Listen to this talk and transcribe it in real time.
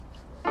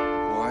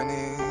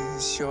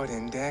short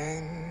and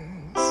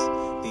dense,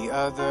 the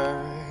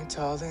other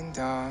tall and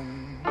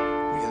dumb.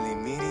 Really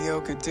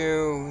mediocre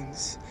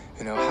dudes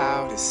who know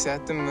how to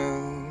set the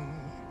mood.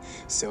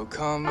 So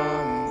come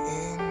on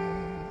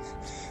in,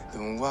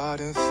 the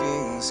water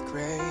feels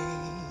great.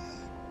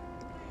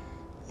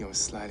 You're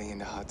sliding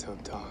into Hot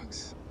Tub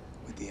Talks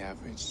with the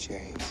Average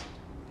J's.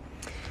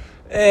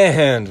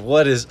 And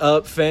what is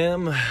up,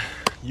 fam?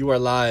 You are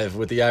live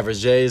with the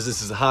Average J's.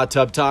 This is Hot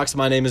Tub Talks.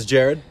 My name is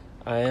Jared.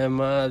 I am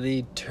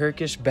the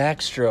Turkish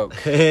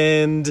backstroke.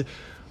 And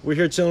we're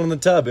here chilling in the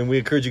tub, and we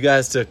encourage you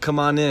guys to come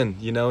on in,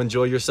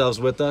 enjoy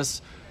yourselves with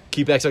us.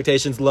 Keep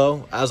expectations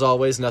low. As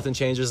always, nothing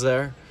changes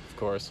there. Of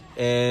course.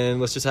 And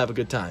let's just have a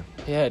good time.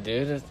 Yeah,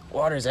 dude. The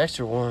water's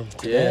extra warm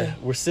today. Yeah,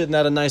 we're sitting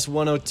at a nice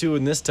 102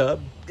 in this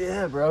tub.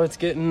 Yeah, bro. It's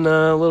getting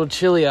a little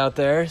chilly out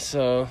there,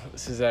 so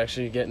this is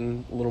actually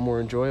getting a little more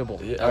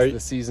enjoyable as the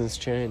seasons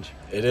change.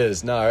 It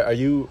is. Now, do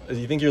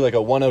you think you're like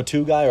a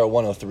 102 guy or a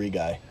 103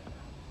 guy?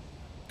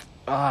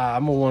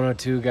 I'm a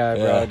 102 guy,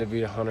 bro, Yeah. to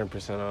be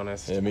 100%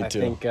 honest. Yeah, me too.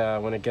 I think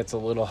when it gets a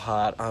little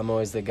hot, I'm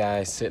always the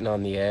guy sitting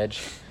on the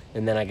edge,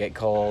 and then I get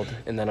cold,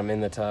 and then I'm in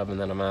the tub, and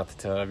then I'm out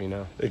the tub,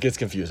 It gets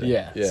confusing.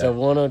 Yeah. So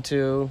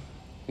 102,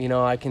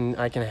 I can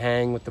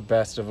hang with the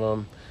best of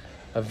them.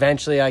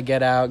 Eventually I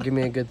get out, give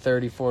me a good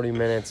 30, 40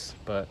 minutes,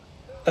 but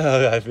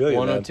I feel you,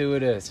 102 man.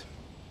 it is.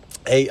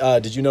 Hey,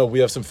 did you know we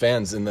have some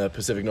fans in the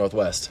Pacific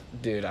Northwest?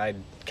 Dude, I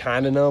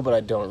kind of know, but I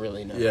don't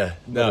really know. Yeah.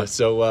 No,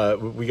 so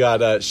we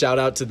got shout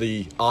out to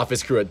the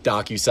office crew at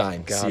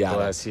DocuSign, God Seattle.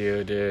 bless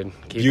you, dude.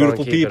 Keep Beautiful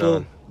on keeping people,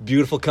 on.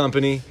 beautiful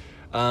company.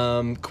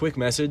 Quick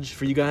message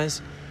for you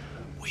guys.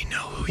 We know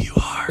who you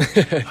are,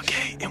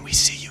 okay? And we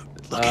see you.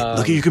 Look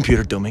at your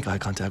computer. Don't make eye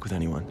contact with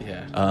anyone.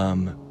 Yeah.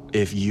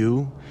 If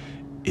you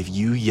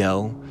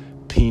yell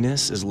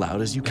penis as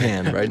loud as you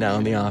can right now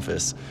in the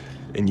office,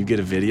 and you get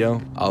a video,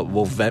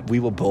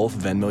 we will both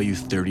Venmo you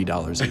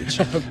 $30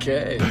 each.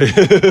 Okay.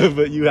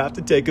 But you have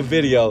to take a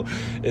video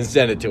and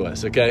send it to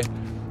us, okay?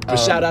 But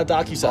shout out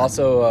DocuSign.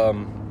 Also,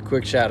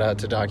 quick shout out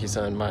to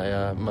DocuSign.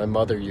 My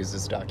mother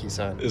uses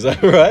DocuSign. Is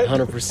that right?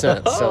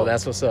 100%. So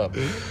that's what's up.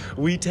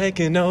 We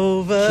taking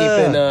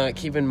over.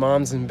 Keeping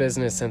moms in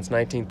business since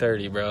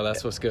 1930, bro.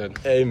 That's what's good.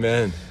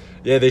 Amen.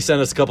 Yeah, they sent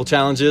us a couple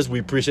challenges. We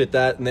appreciate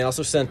that. And they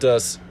also sent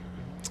us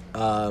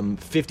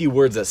 50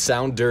 words that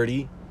sound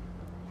dirty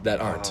that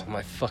aren't. Oh,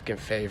 my fucking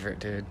favorite,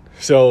 dude.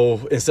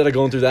 So instead of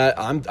going through that,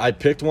 I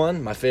picked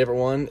one, my favorite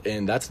one,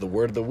 and that's the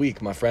word of the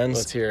week, my friends.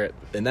 Let's hear it.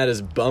 And that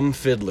is bum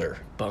fiddler.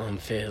 Bum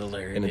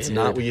fiddler. And it's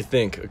not what you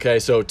think. Okay,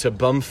 so to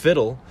bum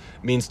fiddle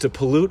means to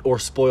pollute or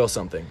spoil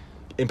something.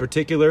 In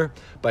particular,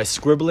 by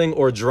scribbling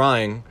or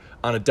drawing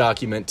on a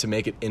document to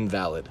make it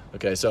invalid.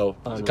 Okay, so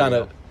to kind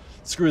of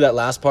screw that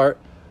last part.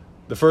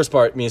 The first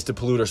part means to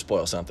pollute or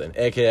spoil something,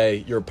 aka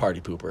you're a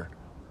party pooper,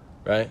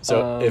 right?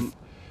 So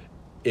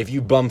if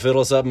you bum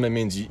fiddle something, it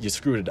means you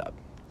screwed it up.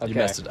 Okay. You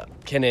messed it up.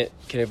 Can it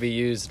be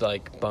used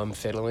like bum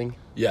fiddling?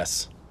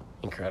 Yes.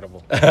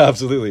 Incredible.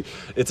 Absolutely.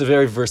 It's a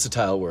very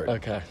versatile word.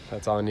 Okay,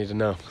 that's all I need to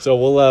know. So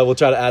we'll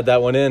try to add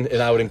that one in,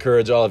 and I would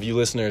encourage all of you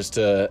listeners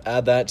to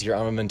add that to your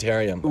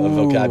armamentarium of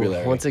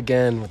vocabulary. Once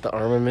again with the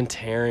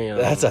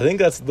armamentarium. I think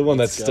that's the one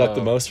that Let's stuck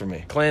the go. most for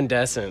me.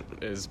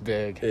 Clandescent is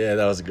big. Yeah,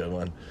 that was a good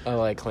one. I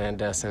like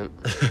clandescent.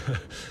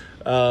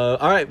 All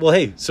right, well,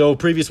 hey, so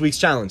previous week's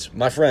challenge,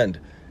 my friend,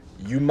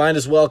 you might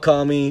as well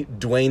call me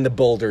Dwayne the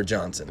Boulder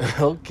Johnson.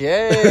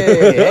 Okay,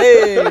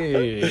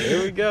 hey,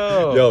 here we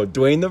go. Yo,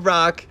 Dwayne the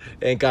Rock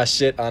ain't got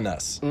shit on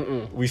us.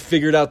 We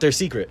figured out their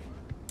secret.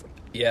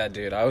 Yeah,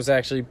 dude, I was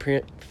actually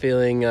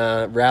feeling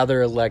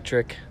rather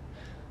electric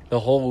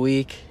the whole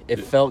week. It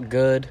felt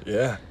good.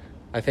 Yeah.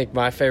 I think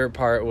my favorite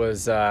part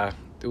was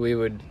we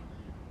would,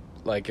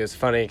 it was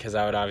funny because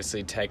I would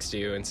obviously text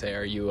you and say,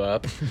 "Are you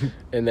up?"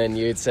 And then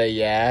you'd say,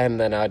 "Yeah," and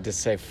then I'd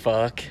just say,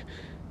 "Fuck."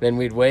 Then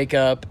we'd wake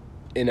up,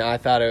 and I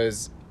thought it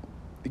was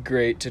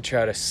great to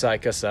try to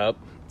psych us up.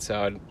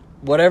 So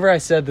whatever I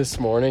said this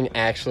morning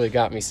actually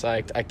got me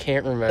psyched. I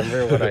can't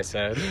remember what I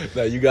said.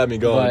 No, you got me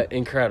going. But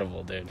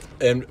incredible, dude.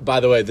 And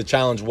by the way, the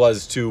challenge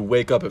was to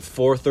wake up at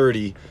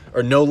 4:30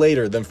 or no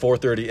later than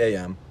 4:30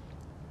 a.m.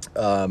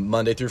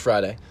 Monday through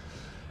Friday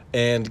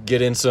and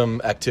get in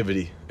some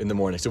activity in the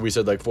morning. So we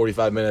said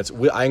 45 minutes.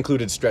 I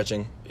included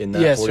stretching in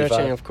that 45.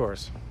 Stretching, of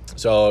course.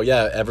 So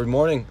yeah, every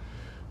morning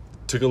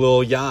took a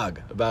little jog,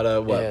 about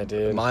a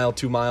mile,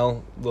 2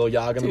 mile little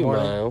jog in the 2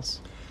 morning.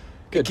 miles.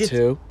 Good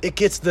too. It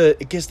gets the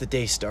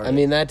day started. I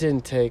mean, that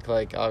didn't take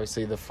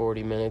obviously the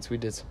 40 minutes. We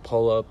did some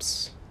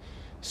pull-ups,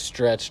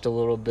 stretched a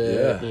little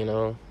bit,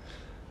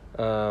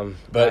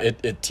 But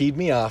it teed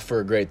me off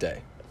for a great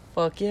day.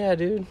 Fuck yeah,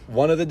 dude.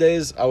 One of the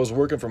days I was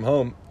working from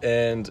home,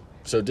 and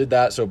so did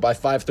that. So by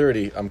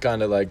 5:30, I'm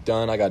kind of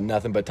done. I got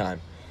nothing but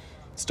time.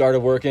 Started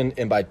working,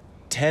 and by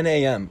 10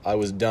 a.m., I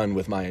was done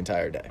with my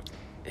entire day.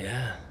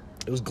 Yeah.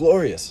 It was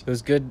glorious. It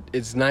was good.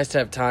 It's nice to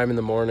have time in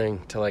the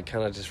morning to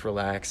kind of just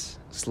relax,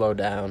 slow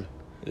down.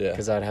 Yeah.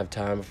 Because I'd have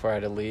time before I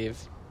had to leave.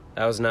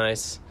 That was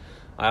nice.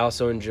 I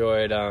also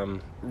enjoyed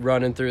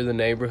running through the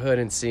neighborhood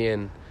and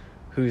seeing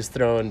who's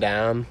throwing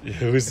down.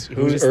 Who's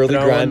Who's early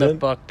throwing grinding? the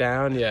fuck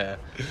down? Yeah.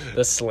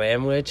 The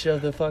slamwich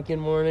of the fucking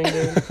morning,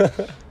 dude.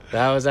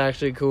 That was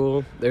actually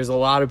cool. There's a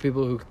lot of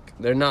people who,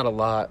 they're not a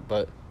lot,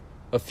 but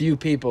a few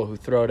people who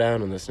throw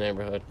down in this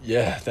neighborhood.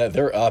 Yeah, that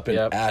they're up and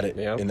Yep, at it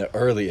yep. in the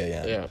early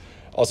AM. Yeah.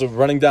 Also,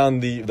 running down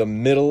the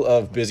middle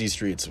of busy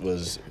streets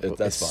that's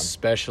fun.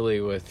 Especially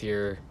with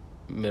your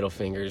middle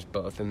fingers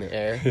both in the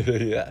air.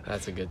 Yeah.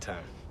 That's a good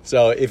time.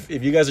 So if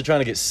you guys are trying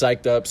to get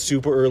psyched up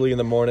super early in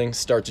the morning,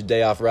 start your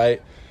day off right,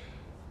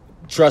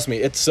 trust me,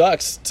 it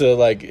sucks to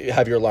like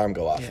have your alarm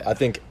go off. Yeah. I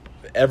think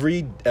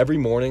every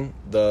morning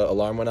the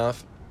alarm went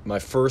off, my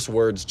first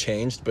words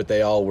changed, but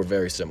they all were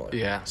very similar.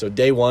 Yeah. So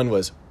day one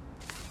was,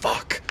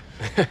 fuck.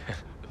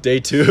 Day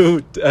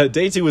two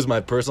was my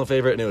personal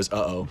favorite, and it was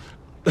uh-oh.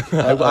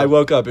 I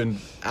woke up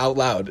out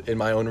loud in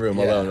my own room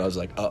alone. I was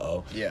like,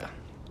 uh-oh. Yeah.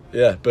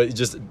 Yeah, but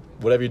just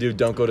whatever you do,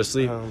 don't go to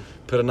sleep.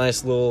 Put a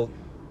nice little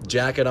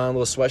jacket on, a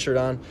little sweatshirt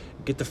on,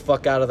 get the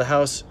fuck out of the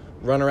house,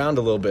 run around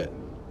a little bit.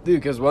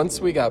 Dude, because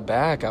once we got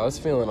back, I was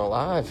feeling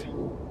alive.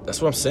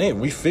 That's what I'm saying.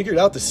 We figured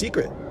out the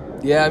secret.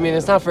 Yeah, I mean,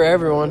 it's not for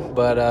everyone,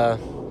 but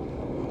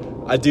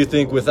I do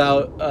think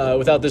without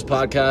this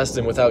podcast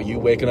and without you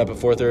waking up at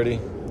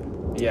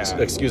 4:30, yeah.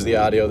 excuse the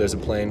audio, there's a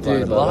plane flying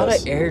Dude, a above lot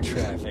us. of air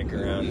traffic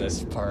around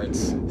this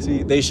parts.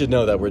 See, they should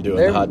know that we're doing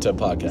the Hot Tub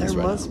Podcast There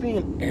right must be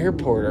an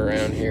airport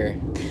around here.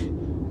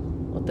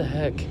 What the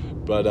heck? now.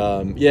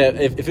 But yeah,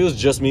 if it was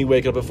just me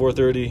waking up at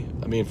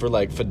 4:30, I mean, for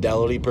like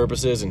fidelity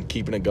purposes and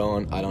keeping it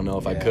going, I don't know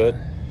if I could.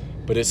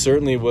 But it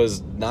certainly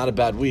was not a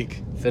bad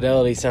week.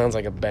 Fidelity sounds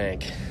like a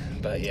bank,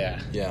 but yeah.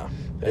 Yeah.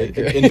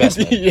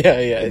 Investment.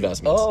 yeah.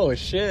 Investments. Oh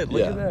shit!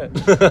 Look Yeah.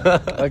 at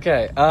that.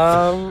 Okay.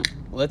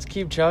 Let's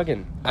keep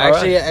chugging.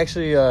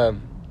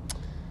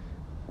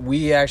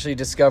 We actually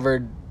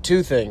discovered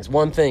two things.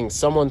 One thing,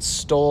 someone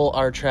stole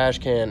our trash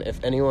can.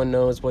 If anyone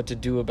knows what to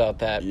do about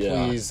that,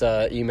 Yeah. please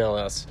email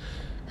us.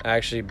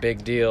 Actually,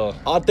 big deal.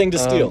 Odd thing to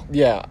steal.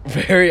 Yeah,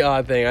 very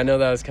odd thing. I know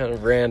that was kind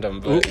of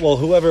random, but Well,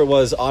 whoever it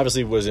was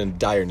obviously was in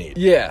dire need.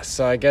 yeah.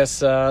 So I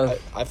guess I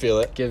feel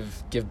it.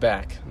 give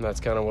back. And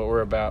that's kind of what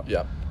we're about.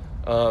 Yeah.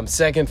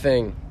 Second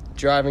thing,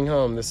 driving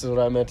home. This is what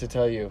I meant to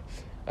tell you.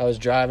 I was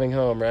driving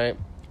home, right?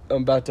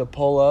 I'm about to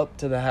pull up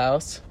to the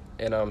house,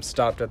 and I'm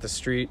stopped at the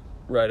street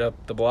right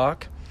up the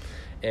block,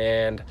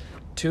 and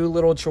two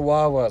little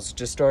chihuahuas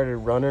just started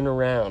running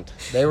around.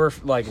 They were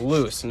like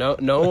loose, no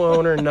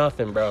owner,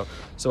 nothing, bro.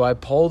 So I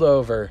pulled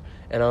over,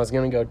 and I was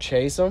gonna go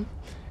chase them,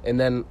 and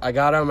then I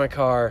got out of my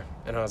car,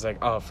 and I was like,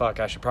 oh fuck,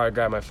 I should probably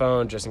grab my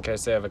phone just in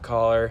case they have a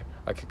caller.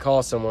 I could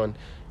call someone.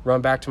 Run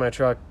back to my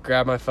truck,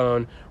 grab my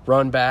phone,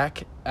 run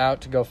back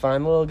out to go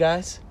find the little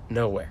guys.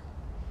 Nowhere.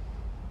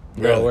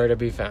 Really? Nowhere to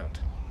be found.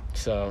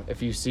 So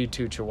if you see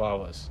two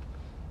chihuahuas,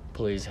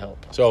 please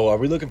help. So are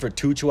we looking for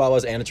two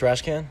chihuahuas and a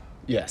trash can?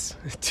 Yes.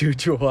 Two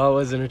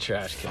chihuahuas in a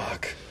trash can.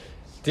 Fuck.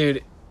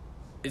 Dude,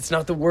 it's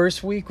not the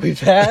worst week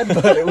we've had,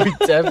 but we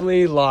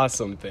definitely lost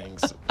some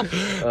things.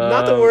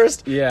 Not the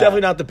worst. Yeah.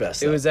 Definitely not the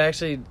best. It though. was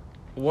actually...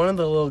 One of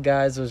the little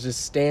guys was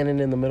just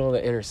standing in the middle of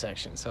the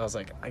intersection. So I was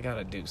like, I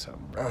gotta do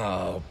something, bro.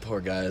 Oh,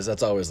 poor guys.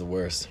 That's always the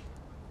worst.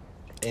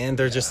 And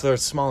they're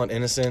small and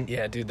innocent.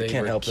 Yeah, dude, they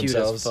can't were help cute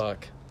themselves. as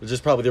fuck. They're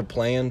just they're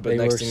playing, but They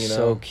next were thing you know,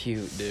 so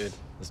cute, dude.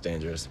 it's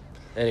dangerous.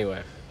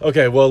 Anyway.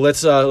 Okay, well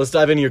let's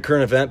dive into your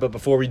current event. But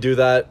before we do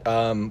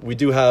that, we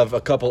do have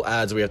a couple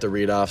ads we have to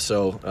read off.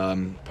 So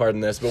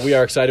pardon this, but we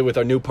are excited with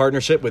our new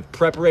partnership with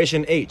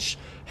Preparation H,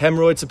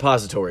 hemorrhoid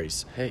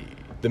suppositories. Hey.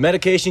 The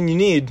medication you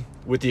need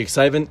with the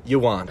excitement you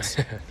want.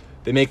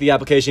 They make the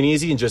application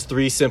easy in just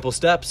 3 simple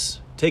steps.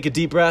 Take a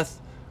deep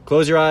breath,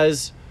 close your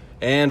eyes,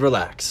 and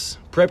relax.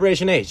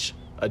 Preparation H,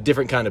 a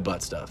different kind of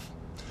butt stuff.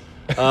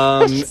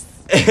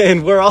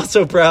 And we're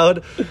also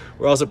proud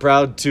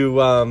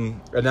to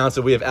announce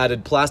that we have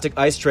added plastic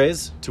ice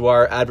trays to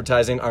our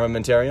advertising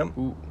armamentarium.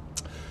 Ooh.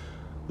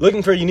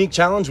 Looking for a unique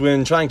challenge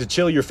when trying to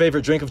chill your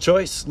favorite drink of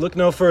choice? Look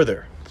no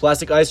further.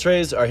 Plastic ice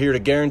trays are here to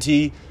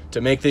guarantee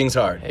to make things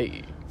hard.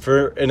 Hey.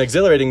 For an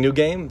exhilarating new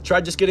game, try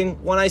just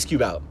getting 1 ice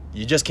cube out.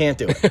 You just can't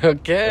do it.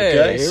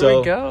 Okay, here so,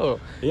 we go.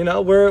 You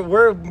know,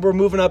 we're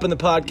moving up in the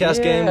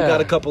podcast game. We Yeah.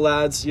 got a couple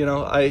ads. You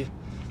know,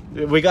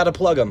 we got to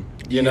plug them.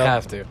 You know,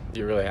 have to.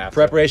 You really have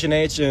Preparation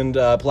H and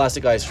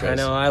plastic ice to. trays. I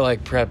know, I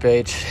like Prep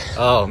H.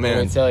 Oh man,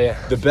 Let me tell you.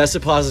 the best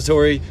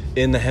suppository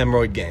in the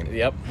hemorrhoid game.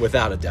 Yep.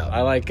 without a doubt.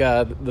 I like,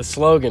 the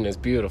slogan is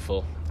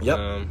beautiful.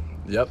 Yep.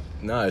 Yep.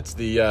 No, it's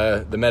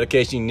the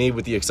medication you need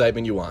with the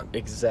excitement you want.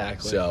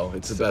 Exactly. So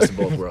it's the best of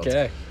both worlds.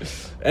 Okay.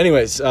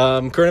 Anyways,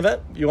 current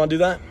event. You want to do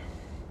that?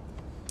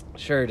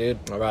 Sure,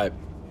 dude. All right.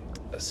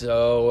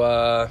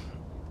 So,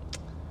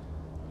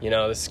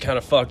 this is kind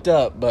of fucked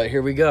up, but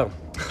here we go.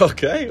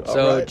 Okay. All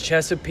So, right.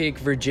 Chesapeake,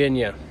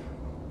 Virginia.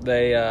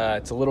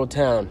 It's a little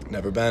town.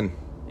 Never been.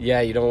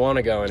 Yeah, you don't want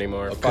to go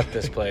anymore. Fuck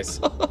this place.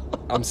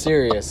 I'm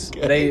serious.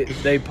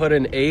 They put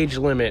an age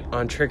limit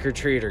on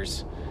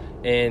trick-or-treaters.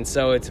 And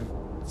so it's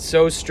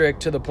so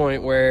strict to the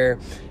point where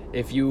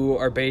if you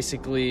are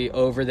basically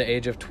over the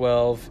age of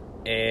 12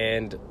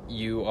 and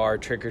you are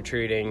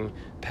trick-or-treating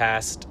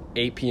past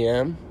 8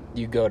 p.m.,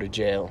 you go to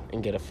jail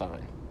and get a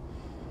fine.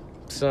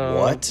 So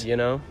What? You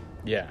know?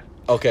 Yeah.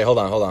 Okay, hold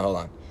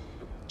on.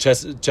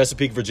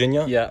 Chesapeake,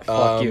 Virginia? Yeah,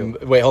 fuck you.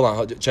 Wait, hold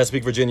on.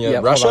 Chesapeake, Virginia,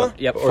 Yep, Russia? hold on.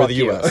 Yep, or fuck the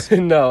you. U.S.?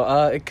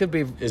 No, it could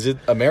be. Is it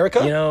America?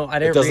 You know, I It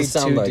didn't doesn't read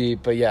sound too like- deep,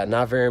 but yeah,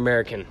 not very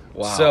American.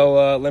 Wow.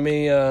 So let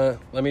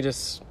me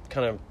just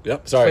kind of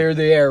Yep, sorry. clear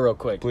the air real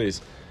quick.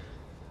 Please.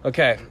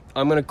 Okay,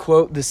 I'm gonna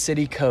quote the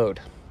city code.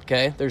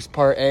 Okay, there's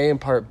part A and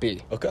part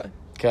B. Okay,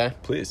 Okay,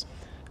 please.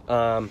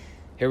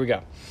 here we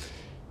go.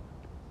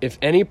 If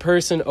any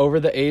person over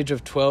the age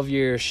of 12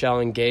 years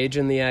shall engage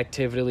in the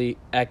activity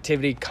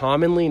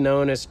commonly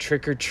known as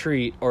trick or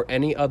treat or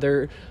any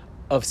other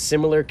of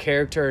similar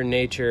character or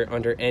nature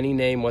under any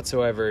name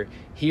whatsoever,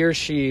 he or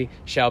she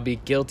shall be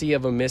guilty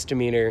of a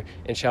misdemeanor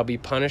and shall be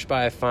punished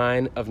by a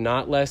fine of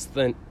not less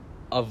than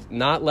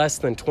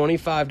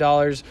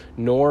 $25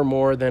 nor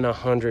more than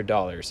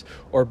 $100,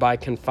 or by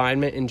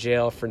confinement in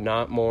jail for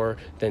not more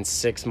than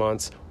 6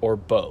 months or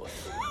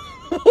both.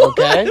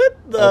 Okay?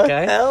 The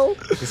hell?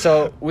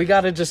 So we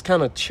got to just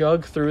kind of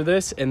chug through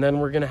this, and then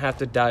we're going to have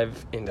to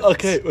dive into this.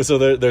 Okay, so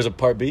there's a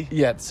part B?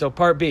 Yeah, so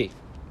part B.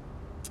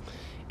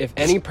 If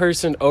any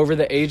person over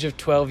the age of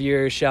 12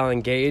 years shall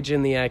engage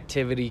in the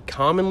activity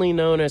commonly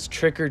known as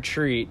trick or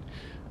treat,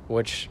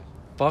 which,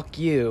 fuck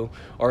you,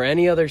 or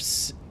any other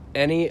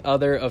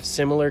of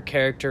similar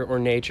character or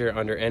nature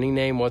under any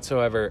name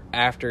whatsoever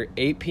after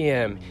 8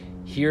 p.m.,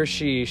 he or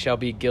she shall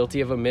be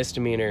guilty of a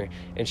misdemeanor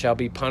and shall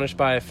be punished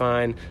by a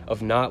fine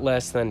of not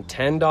less than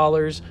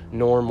 $10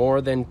 nor more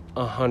than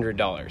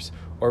 $100,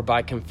 or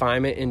by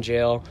confinement in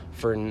jail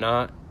for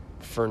not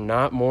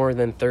more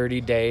than 30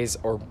 days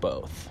or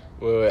both.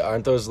 Wait,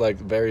 aren't those like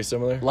very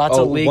similar? Lots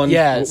of one,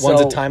 yeah. One's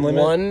So a time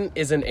limit? One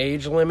is an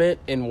age limit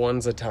and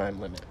one's a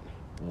time limit.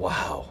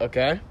 Wow.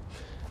 Okay?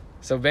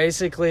 So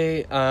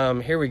basically,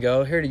 here we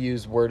go. Here to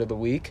use word of the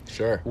week.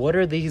 Sure. What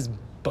are these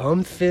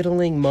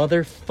bum-fiddling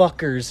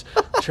motherfuckers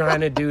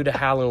trying to do to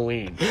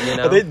Halloween? You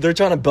know? They're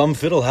trying to bum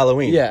fiddle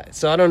Halloween. Yeah,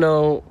 so I don't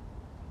know,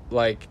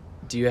 like,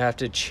 do you have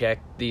to check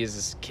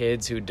these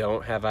kids who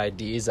don't have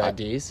IDs?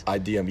 ID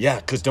them. Yeah,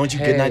 because don't you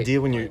get an Hey. ID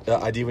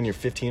when you're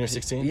 15 or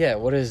 16? Yeah,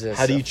 what is this?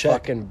 How do you a check?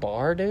 fucking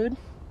bar, dude?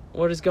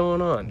 What is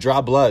going on?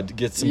 Draw blood,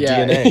 get some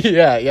yeah, DNA.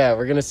 yeah,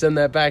 we're gonna send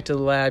that back to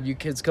the lab. You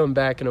kids come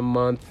back in a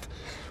month.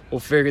 We'll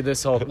figure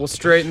this out. We'll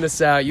straighten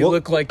this out. You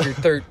look like you're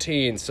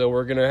 13, so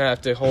we're gonna have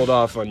to hold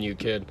off on you,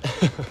 kid.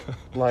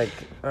 Like,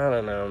 I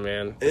don't know,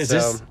 man. Is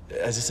So,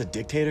 this a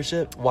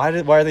dictatorship? Why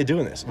are they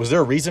doing this? Was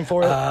there a reason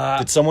for it?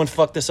 Did someone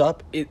fuck this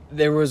up?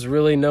 there was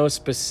really no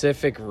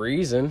specific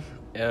reason.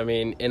 I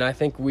mean, and I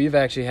think we've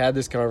actually had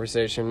this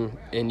conversation,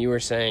 and you were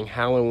saying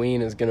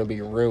Halloween is going to be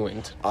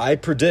ruined. I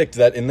predict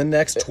that in the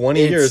next 20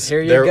 years,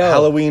 Here you go.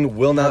 Halloween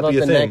will not be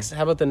a thing.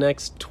 How about the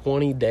next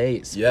 20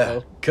 days?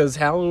 Yeah. Because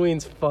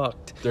Halloween's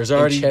fucked. There's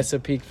already- in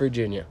Chesapeake,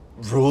 Virginia.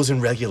 Rules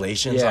and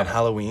regulations Yeah. on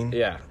Halloween.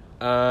 Yeah.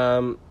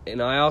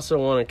 And I also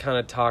want to kind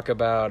of talk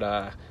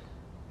about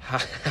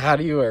how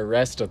do you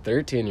arrest a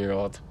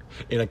 13-year-old?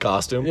 In a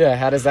costume. Yeah,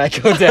 how does that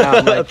go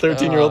down? A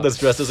 13-year-old that's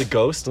dressed as a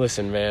ghost.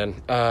 Listen, man.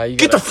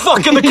 Get the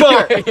fuck in the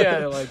car!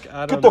 yeah, like,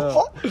 I don't Get the know.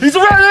 fuck! He's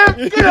around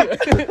here!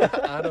 Get it!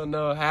 I don't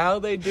know how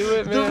they do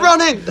it, man. They're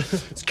running!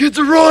 This kid's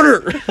a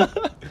runner!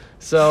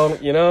 So,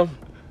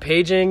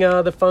 paging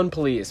the fun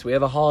police. We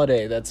have a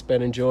holiday that's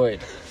been enjoyed,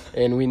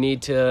 and we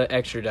need to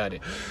extradite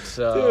it.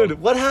 So,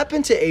 Dude, what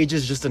happened to age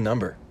is just a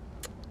number?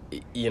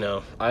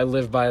 I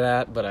live by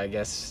that, but I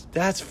guess,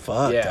 That's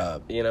fucked yeah,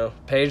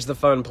 up. page the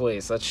fun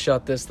police. Let's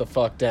shut this the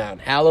fuck down.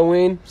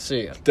 Halloween,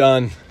 see ya.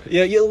 Done.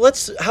 Yeah,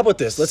 how about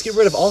this? Let's get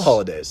rid of all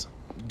holidays.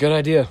 Good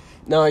idea.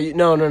 No.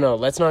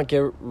 Let's not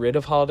get rid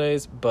of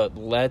holidays, but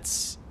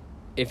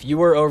if you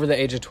were over the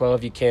age of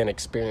 12, you can't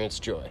experience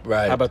joy.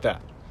 Right. How about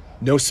that?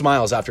 No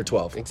smiles after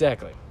 12.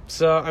 Exactly.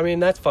 So, I mean,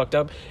 that's fucked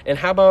up. And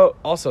how about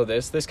also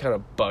this kind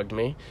of bugged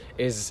me,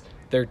 is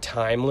their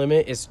time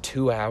limit is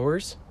 2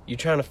 hours? You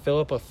trying to fill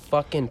up a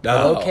fucking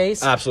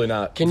pillowcase? Absolutely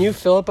not. Can you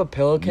fill up a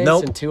pillowcase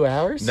Nope. in 2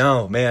 hours?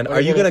 No, man. Are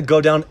you gonna- going to go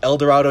down El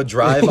Dorado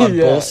Drive on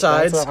Yeah, both that's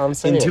sides what I'm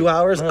saying. in 2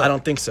 hours? No. I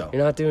don't think so.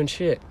 You're not doing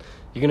shit.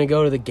 You're going to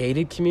go to the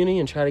gated community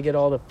and try to get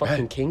all the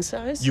fucking king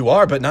size? You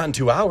are, but not in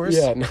 2 hours.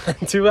 Yeah, not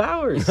in 2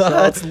 hours. So,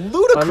 That's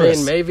ludicrous. I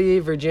mean, maybe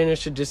Virginia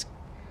should just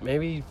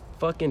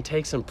fucking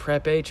take some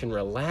Prep H and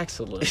relax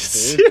a little, dude.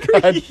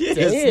 Seriously. God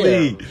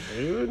damn,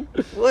 dude.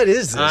 What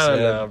is this, I don't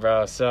man? know,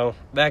 bro. So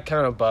that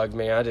kind of bugged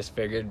me. I just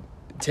figured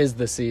 'tis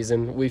the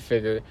season. We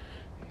figured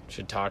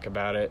should talk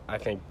about it. I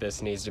think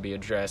this needs to be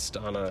addressed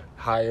on a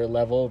higher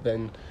level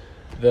than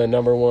the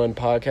number one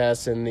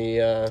podcast in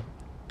the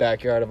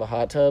backyard of a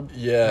hot tub.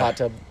 Yeah. Hot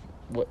tub.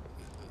 What?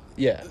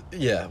 Yeah.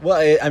 Yeah. Well,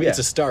 I mean, Yeah. it's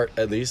a start,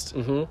 at least.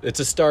 Mm-hmm. It's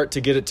a start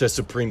to get it to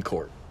Supreme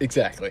Court.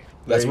 Exactly.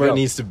 That's There you where go. it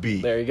needs to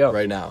be. There you go.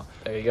 Right now.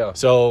 There you go.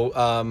 So,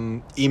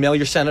 email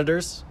your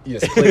senators.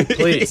 Yes,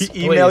 please.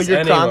 Email please, your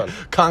anyone.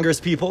 Congress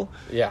people.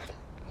 Yeah.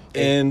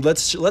 And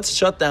let's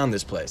shut down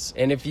this place.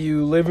 And if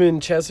you live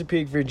in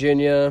Chesapeake,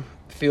 Virginia,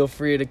 feel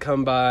free to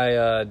come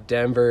by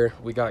Denver.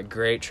 We got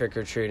great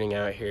trick-or-treating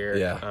out here.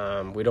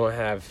 Yeah. We don't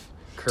have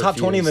Top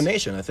 20 in the curfews.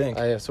 nation, I think.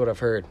 That's what I've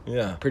heard.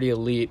 Yeah. Pretty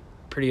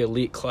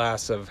elite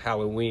class of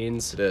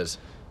Halloweens. It is.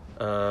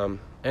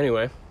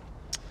 Anyway.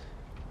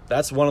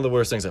 That's one of the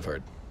worst things I've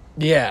heard.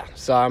 Yeah,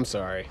 so I'm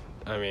sorry.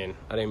 I mean,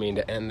 I didn't mean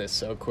to end this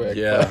so quick.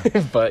 Yeah.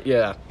 But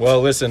yeah.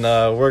 Well, listen,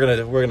 we're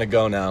gonna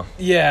go now.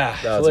 Yeah,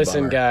 That was a listen,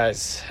 bummer.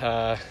 guys,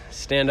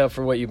 stand up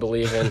for what you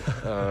believe in.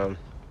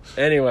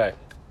 Anyway,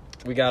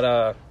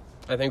 I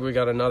think we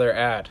got another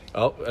ad.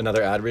 Oh,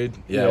 another ad read?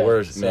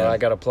 Yeah, so I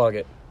gotta plug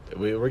it.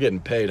 we're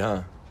getting paid,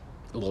 huh?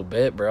 A little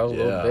bit, bro, a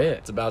little bit.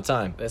 It's about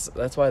time.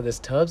 That's why this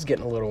tub's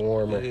getting a little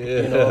warmer.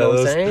 Yeah, You know what I'm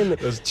those, saying?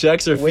 Those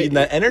checks are feeding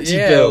that energy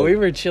yeah, bill. we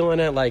were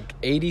chilling at like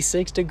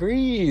 86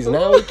 degrees.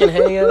 Now we can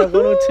hang out at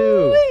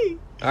 102.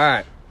 All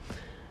right.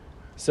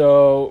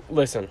 So,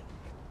 listen.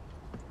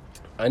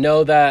 I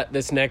know that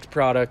this next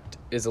product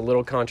is a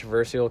little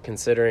controversial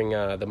considering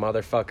the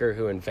motherfucker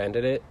who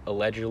invented it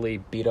allegedly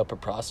beat up a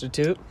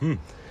prostitute.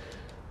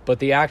 But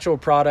the actual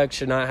product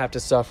should not have to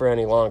suffer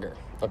any longer.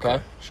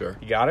 Okay? Sure.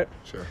 You got it?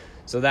 Sure.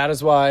 So that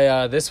is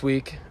why this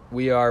week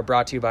we are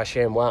brought to you by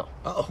ShamWow.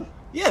 Oh,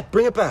 yeah,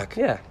 bring it back.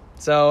 Yeah.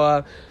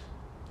 So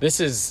this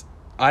is...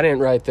 I didn't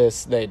write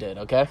this. They did,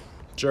 okay?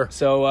 Sure.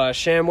 So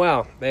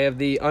ShamWow, they have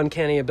the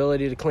uncanny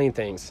ability to clean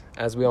things,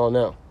 as we all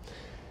know.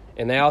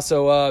 And they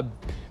also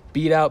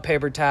beat out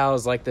paper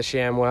towels like the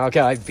ShamWow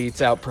guy beats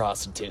out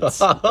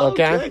prostitutes.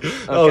 Okay?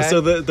 Oh, Okay?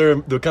 so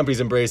the company's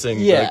embracing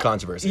the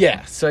controversy.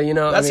 Yeah. So, you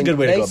know, That's a good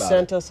way to they go about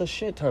sent us a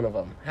shit ton of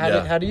them.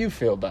 How do you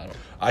feel about them?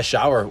 I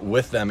shower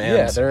with them and,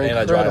 Yeah, they're and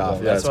I incredible. dry off.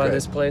 Yeah, That's it's why great.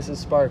 this place is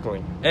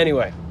sparkling.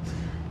 Anyway,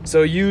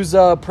 so use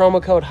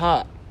promo code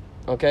HOT.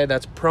 Okay,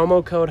 that's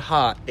promo code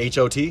HOT.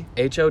 H-O-T?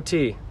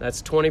 H-O-T.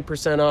 That's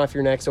 20% off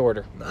your next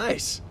order.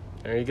 Nice.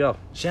 There you go.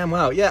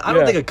 ShamWow. Yeah, I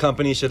don't Yeah. think a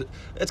company should...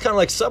 It's kind of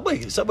like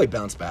Subway. Subway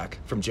bounced back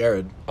from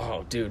Jared.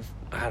 Oh, dude,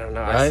 I don't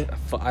know. Right?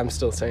 I'm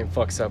still saying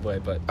fuck Subway,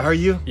 but Are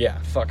you? yeah,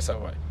 fuck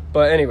Subway.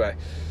 But anyway,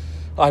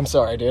 I'm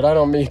sorry, dude. I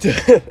don't mean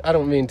to. I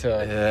don't mean to.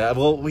 Yeah,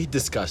 well, we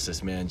discussed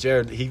this, man.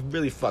 Jared, he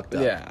really fucked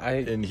up. Yeah,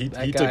 And he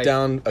that took guy-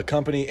 down a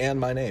company and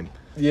my name.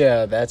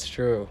 Yeah, that's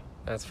true.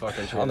 That's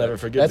fucking true. I'll never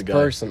forgive That's the guy.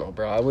 personal,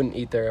 bro. I wouldn't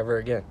eat there ever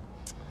again.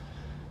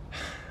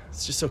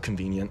 It's just so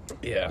convenient.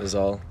 Yeah. Is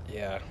all.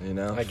 Yeah. You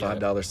know, I get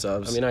it. $5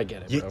 subs. I mean, I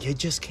get it, You, bro. you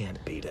just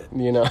can't beat it.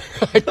 You know,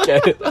 I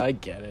get it. I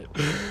get it.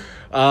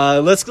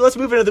 Let's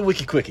move into the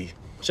Wiki Quickie,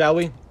 shall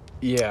we?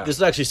 Yeah. This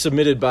is actually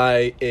submitted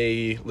by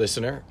a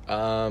listener.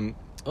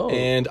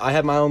 And I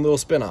have my own little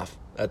spin-off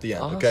at the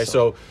end. Okay, Awesome.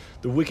 so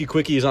the Wiki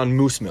Quickie is on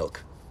moose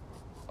milk.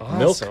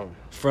 Awesome. Milk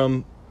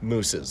from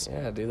mooses.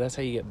 Yeah, dude, that's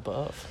how you get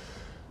buff.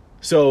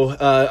 So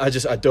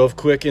I dove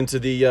quick into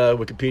the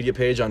Wikipedia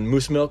page on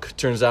moose milk.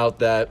 Turns out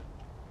that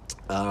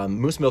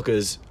moose milk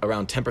is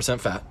around 10%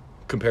 fat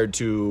compared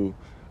to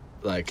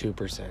like 2%.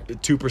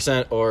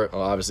 2% or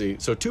obviously,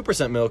 so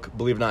 2% milk,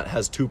 believe it or not,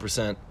 has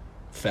 2%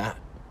 fat.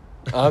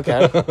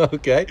 Okay.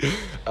 Okay.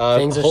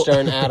 Things are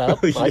starting to add up.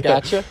 I Yeah.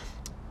 gotcha.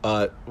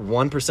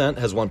 1%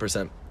 has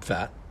 1%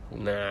 fat.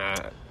 Nah.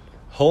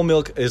 Whole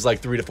milk is like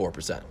 3 to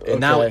 4%. And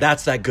now Okay.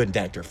 that's that good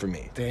nectar for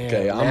me. Damn.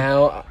 Okay.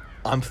 Now,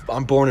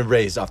 I'm born and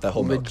raised off that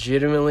whole milk.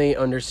 legitimately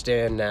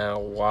understand now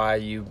why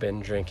you've been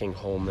drinking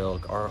whole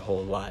milk our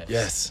whole lives.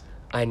 Yes.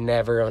 I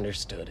never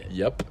understood it.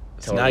 Yep.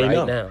 So Till now you right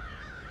know. now.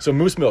 So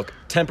moose milk,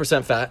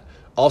 10% fat,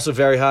 also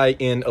very high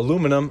in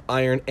aluminum,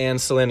 iron, and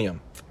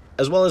selenium,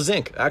 as well as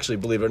zinc, actually,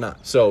 believe it or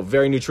not. So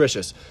very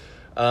nutritious.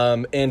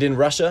 And in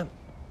Russia,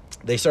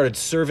 they started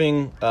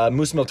serving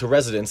moose milk to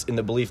residents in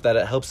the belief that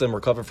it helps them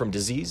recover from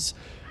disease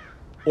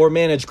or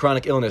manage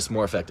chronic illness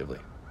more effectively.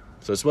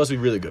 So it's supposed to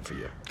be really good for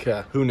you.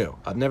 Okay. Who knew?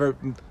 I've never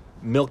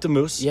milked a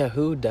moose. Yeah,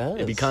 who does?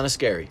 It'd be kind of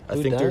scary. I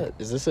Who think does?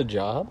 Is this a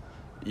job?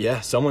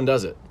 yeah, someone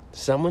does it.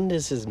 Someone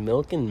does his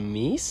milk and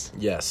meese?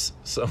 Yes,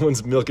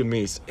 someone's milking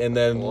meese. And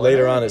then What?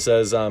 later on it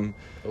says, Oh.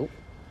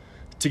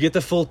 to get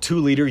the full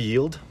 2-liter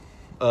yield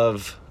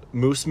of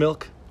moose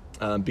milk,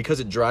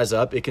 because it dries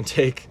up, it can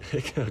take,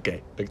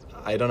 okay,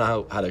 I don't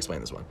know how to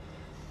explain this one.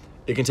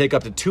 It can take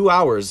up to 2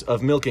 hours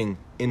of milking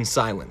in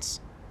silence.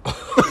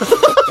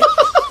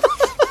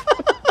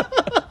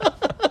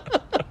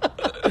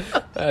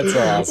 That's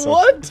awesome.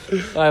 What?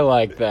 I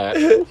like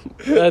that.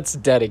 That's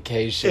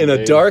dedication. In a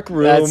dude. dark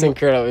room. That's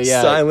incredible.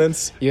 Yeah.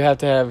 Silence. You have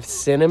to have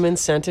cinnamon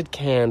scented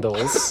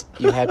candles.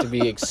 You have to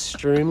be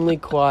extremely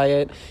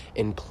quiet.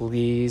 And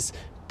please,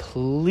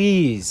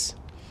 please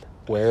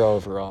wear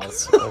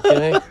overalls.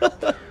 Okay?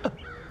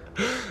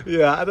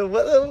 Yeah, I don't,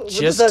 what does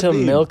Just that to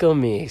mean? milk a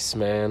meese,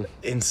 man.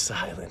 In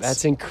silence.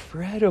 That's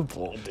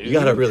incredible, dude. you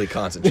gotta really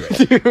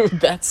concentrate. Dude,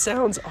 that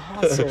sounds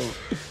awesome.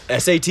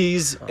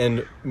 SATs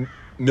and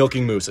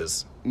milking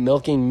mooses.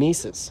 Milking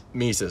Mises.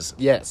 Mises.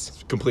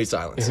 Yes. Complete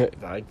silence.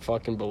 I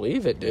fucking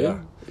believe it, dude. Yeah.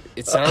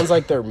 It sounds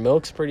like their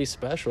milk's pretty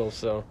special,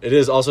 so. It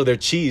is. Also, their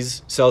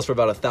cheese sells for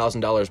about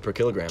 $1,000 per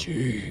kilogram.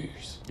 Jeez.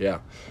 Yeah.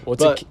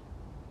 What's But- a...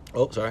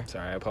 Oh, sorry.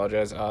 Sorry, I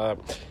apologize.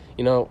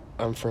 You know,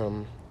 I'm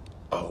from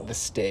the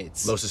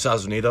States. Los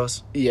Estados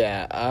Unidos.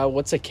 Yeah,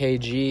 what's a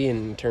kg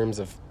in terms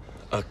of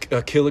A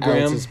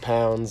kilogram. ounces,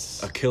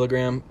 pounds? A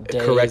kilogram.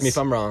 Days, Correct me if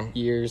I'm wrong.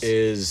 years.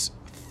 Is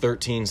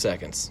 13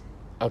 seconds.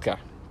 Okay.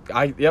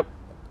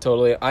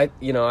 Totally. I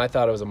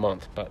thought it was a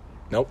month, but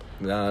Nope.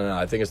 No.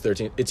 I think it's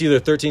 13. It's either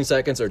 13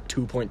 seconds or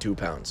 2.2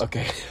 pounds.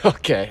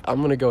 okay.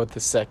 I'm gonna go with the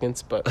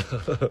seconds,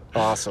 but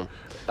awesome.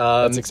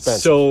 That's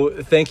expensive.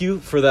 So thank you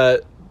for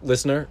that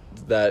listener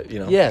that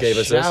gave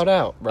us shout this.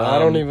 out, bro. I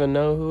don't even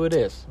know who it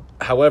is.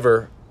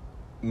 However,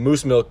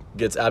 moose milk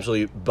gets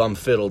absolutely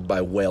bum-fiddled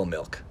by whale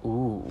milk.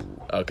 Ooh.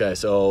 Okay,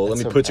 so let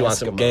me some put you on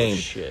some Eskimo game.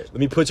 shit. Let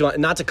me put you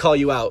on, not to call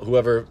you out,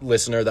 whoever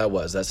listener that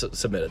was that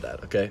submitted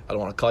that, okay? I don't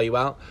want to call you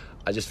out.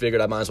 I just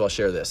figured I might as well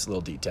share this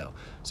little detail.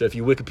 So if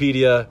you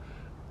Wikipedia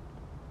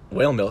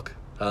whale milk,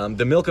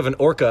 the milk of an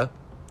orca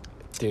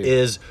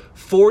is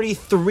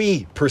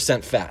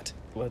 43% fat.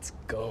 Let's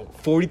go.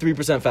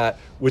 43% fat,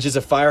 which is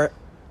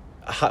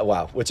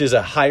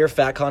a higher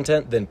fat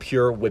content than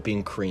pure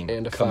whipping cream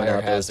And a coming fire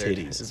out those hazard.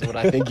 titties. This is what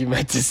I think you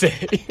meant to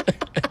say.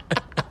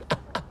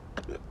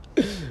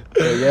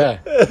 But yeah.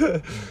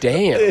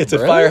 Damn. It's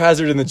bro. a fire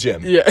hazard in the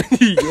gym. Yeah.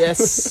 Yes,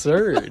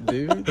 sir,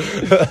 dude.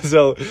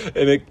 So,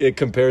 and it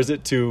compares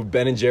it to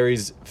Ben &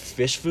 Jerry's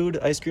fish food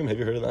ice cream. Have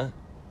you heard of that?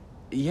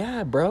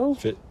 Yeah, bro.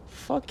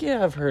 Fuck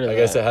yeah, I've heard of that. I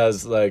guess it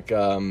has like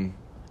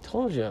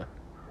Told you.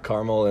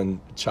 caramel and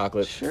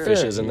chocolate Sure.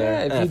 fishes in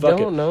there. Yeah, if you fuck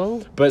don't it.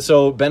 know. But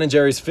so Ben &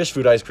 Jerry's fish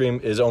food ice cream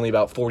is only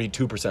about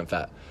 42%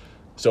 fat.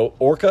 So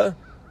orca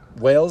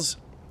whales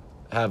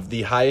have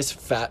the highest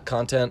fat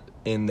content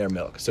in their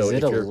milk. So Is it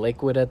if a you're,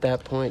 liquid at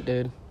that point,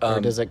 dude? Or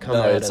does it come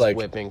no, out it's as like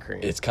whipping cream?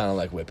 It's kind of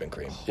like whipping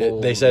cream. They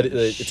Holy said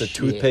it's a shit.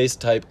 toothpaste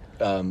type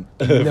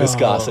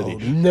viscosity.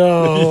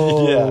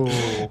 No.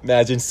 Yeah.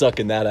 Imagine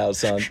sucking that out,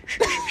 son.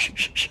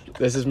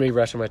 This is me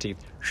brushing my teeth.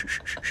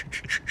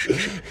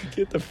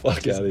 Get the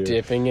fuck out of here.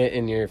 Dipping it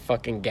in your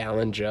fucking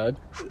gallon jug.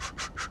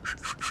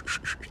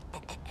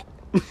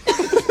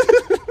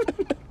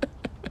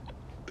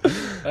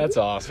 That's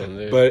awesome,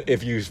 dude. But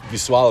if you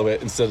swallow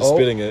it instead of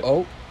spitting it,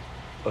 Oh,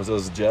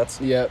 those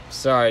jets. yep.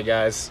 Sorry,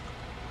 guys.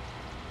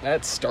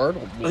 That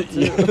startled me.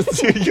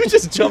 Dude, you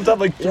just jumped up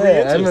like 3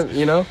 Yeah,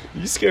 inches.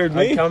 You scared I'm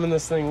me. coming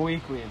this thing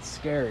weekly. It's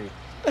scary.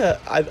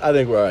 I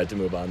think we're all right to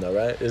move on, though,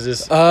 right? Is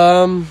this?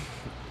 Well,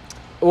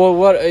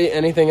 what?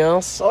 Anything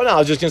else? Oh no, I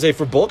was just gonna say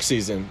for bulk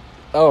season,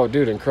 Oh,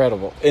 dude,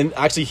 incredible. and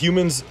actually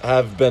humans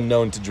have been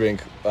known to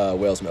drink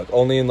whale's milk.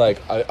 Only in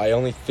I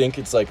only think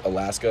it's like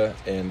Alaska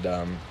and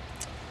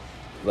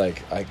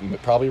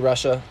probably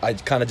Russia. I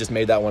kind of just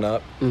made that one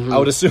up. Mm-hmm. I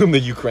would assume the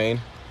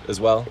Ukraine as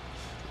well.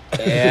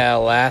 Yeah,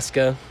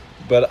 Alaska.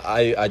 But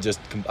I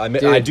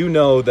do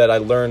know that I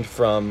learned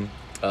from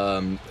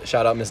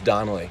shout out Miss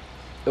Donnelly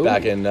Ooh.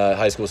 back in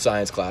high school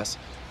science class.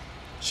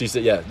 She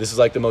said, yeah, this is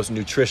like the most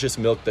nutritious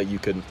milk that you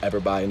could ever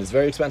buy, and it's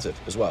very expensive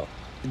as well.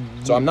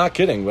 So I'm not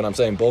kidding when I'm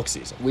saying bulk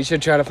season. We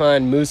should try to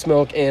find moose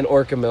milk and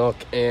orca milk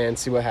and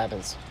see what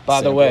happens.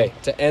 By the Sample. way,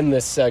 to end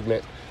this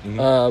segment,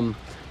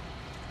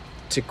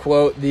 to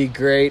quote the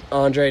great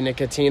Andre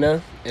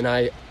Nicotina, and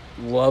I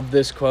love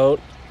this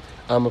quote,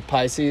 I'm a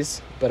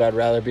Pisces, but I'd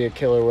rather be a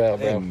killer whale,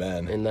 bro.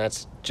 Amen. And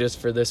that's just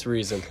for this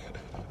reason,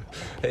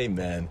 Hey,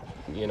 man.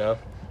 you know?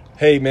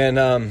 Hey,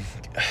 man,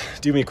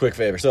 do me a quick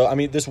favor. So, I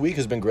mean, this week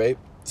has been great,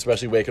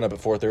 especially waking up at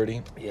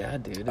 4:30. Yeah,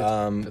 dude,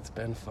 it's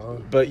been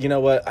fun. But you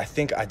know what? I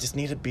think I just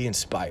need to be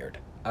inspired.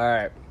 All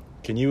right.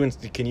 Can you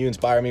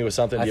inspire me with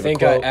something? Do I you think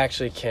have a I quote?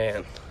 actually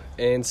can.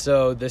 And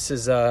so this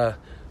is a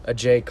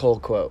J. Cole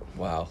quote.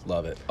 Wow,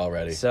 love it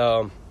already.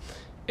 So,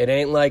 it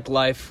ain't like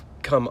life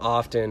come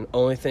often.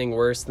 Only thing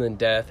worse than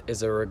death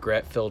is a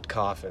regret-filled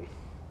coffin.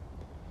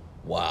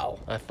 Wow.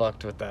 I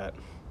fucked with that.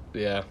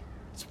 Yeah.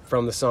 It's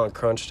from the song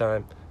Crunch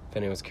Time, if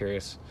anyone's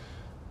curious.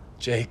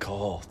 J.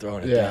 Cole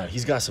throwing it Yeah. down.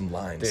 He's got some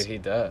lines. Dude, he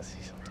does.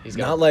 He's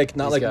got, not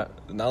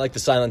like the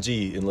Silent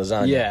G in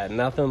Lasagna. Yeah,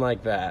 nothing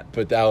like that.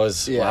 But that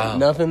was wow.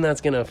 Nothing that's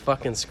gonna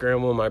fucking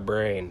scramble my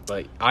brain.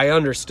 But I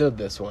understood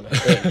this one, I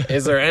think.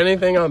 Is there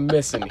anything I'm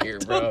missing here,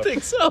 bro? I don't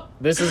think so.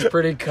 This is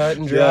pretty cut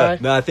and dry. Yeah.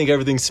 No, I think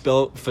everything's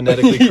spelled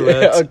phonetically Yeah,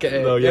 correct.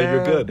 okay. No, yeah,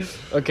 you're good.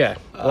 Okay.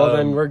 Well,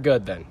 then we're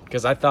good then.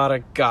 Because I thought I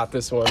got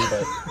this one,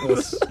 but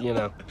this, You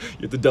have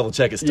to double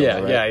check it still. Yeah,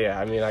 right? yeah.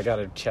 I mean, I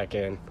gotta check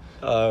in.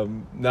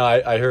 No,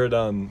 I heard.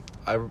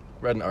 I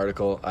read an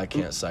article. I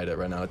can't cite it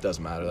right now. It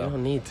doesn't matter You though.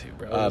 don't need to,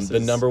 bro. The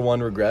number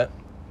one regret,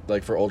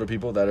 like for older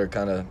people that are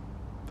kind of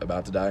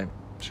about to die,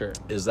 Sure.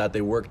 is that they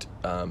worked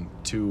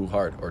too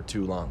hard or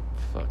too long.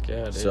 Fuck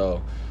yeah, dude.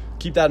 So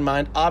keep that in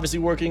mind. Obviously,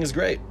 working is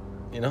great.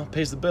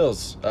 Pays the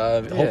bills.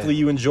 Hopefully,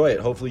 you enjoy it.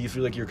 Hopefully, you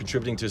feel like you're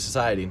contributing to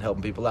society and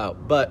helping people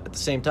out. But at the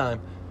same time,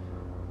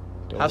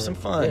 have some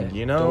fun.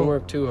 Yeah, don't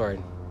work too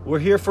hard. We're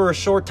here for a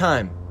short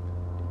time.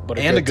 But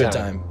And a good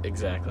time.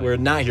 Exactly. We're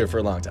not here for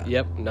a long time.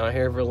 Yep, not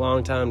here for a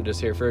long time, just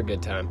here for a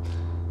good time.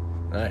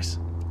 Nice.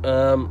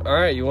 All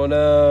right, you want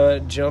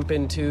to jump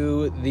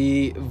into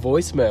the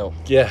voicemail?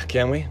 Yeah,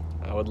 can we?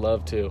 I would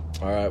love to.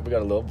 All right, we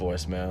got a little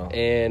voicemail.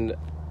 And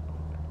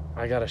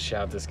I got to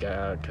shout this guy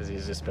out because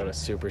he's just been a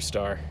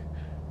superstar.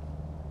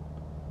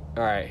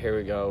 All right, here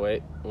we go.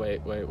 Wait.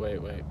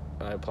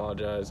 I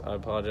apologize.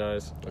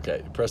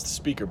 Okay, press the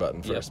speaker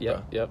button first,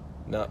 bro. Yep.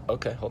 No,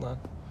 okay, hold on.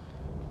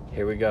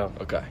 Here we go.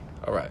 Okay,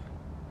 all right.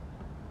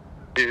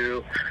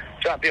 To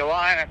drop you a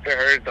line after I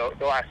heard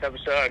the last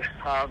episode.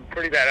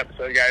 Pretty bad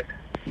episode, guys.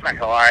 I'm not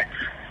gonna lie.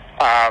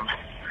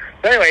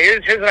 But anyway,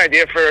 here's an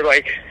idea for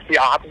like the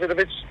opposite of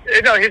it.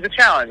 No, here's a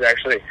challenge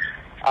actually.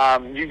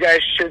 You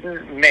guys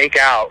shouldn't make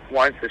out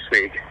once this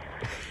week.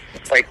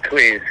 Like,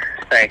 please.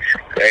 Thanks.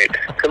 Great.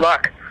 Good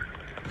luck.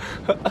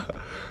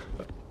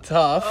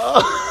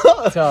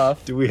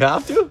 Tough. Do we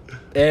have to?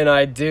 And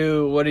I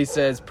do what he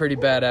says. Pretty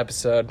bad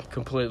episode.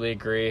 Completely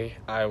agree.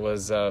 I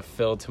was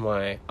filled to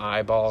my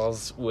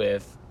eyeballs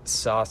with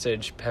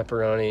sausage,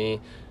 pepperoni,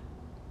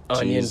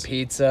 onion Jeez.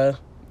 pizza.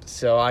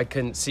 So I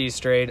couldn't see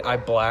straight. I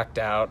blacked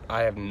out.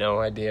 I have no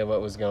idea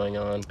what was going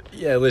on.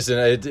 Yeah, listen,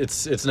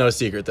 it's no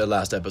secret that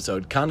last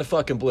episode kind of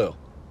fucking blew,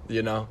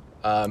 you know?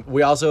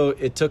 We also,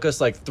 it took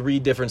us like 3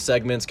 different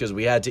segments because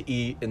we had to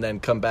eat and then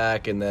come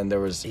back, and then there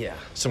was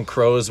some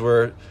crows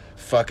were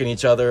fucking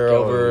each other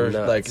Going over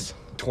nuts.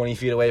 like 20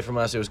 feet away from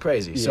us. It was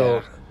crazy. So,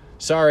 Yeah.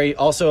 sorry.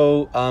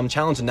 Also,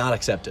 challenge not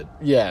accepted.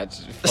 Yeah,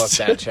 fuck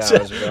that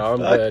challenge, bro. I'm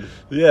good.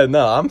 Yeah,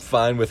 no, I'm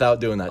fine without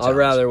doing that I'd challenge.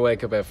 rather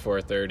wake up at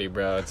 4:30,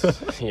 bro. It's,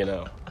 you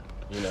know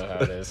how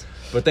it is.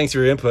 But thanks for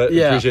your input.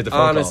 Yeah, Appreciate the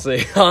phone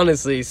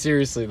honestly,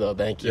 seriously though,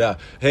 thank you. Yeah.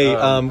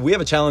 Hey, we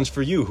have a challenge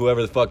for you,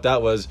 whoever the fuck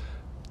that was.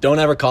 Don't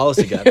ever call us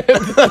again.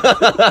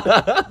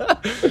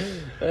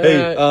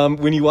 Hey,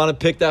 when you want to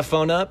pick that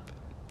phone up,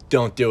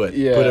 don't do it.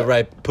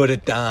 Yeah. Put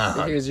it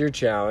down. Here's your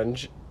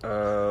challenge.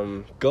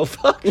 Go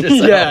fuck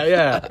yourself.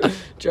 Yeah.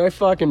 Try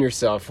fucking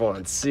yourself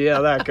once. See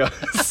how that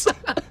goes.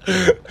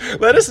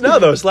 Let us know,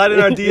 though. Slide in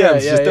our DMs. Yeah,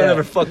 Just don't yeah.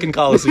 ever fucking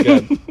call us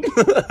again.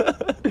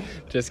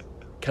 Just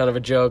kind of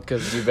a joke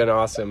because you've been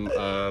awesome.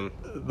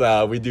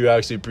 We do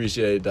actually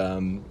appreciate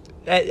any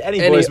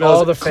voicemails.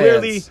 all the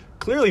fans.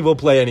 Clearly, we'll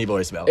play any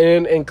voicemail.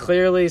 And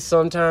clearly,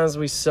 sometimes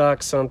we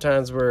suck.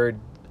 Sometimes we're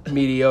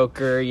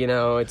mediocre.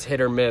 It's hit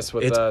or miss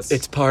with us.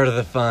 It's part of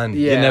the fun.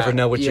 Yeah, You never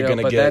know what you're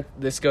going to get.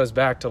 This goes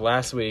back to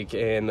last week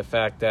and the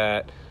fact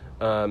that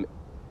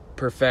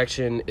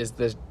perfection is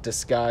the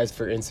disguise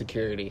for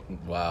insecurity.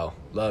 Wow.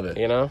 Love it.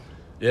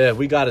 Yeah,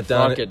 we got it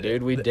done. fuck it,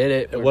 dude. We did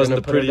it. It wasn't the We're gonna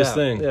put it prettiest out.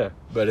 thing. Yeah.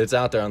 But it's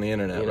out there on the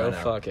internet right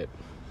now. Fuck it.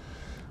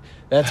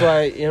 That's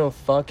why,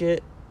 fuck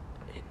it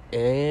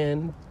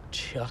and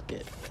chuck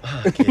it.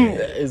 Fuck it.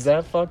 Is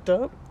that fucked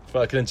up?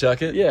 Fucking and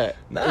chuck it? Yeah.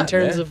 Nah, in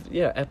terms man.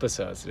 of,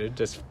 episodes, dude.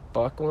 Just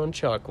fuck one,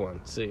 chuck one.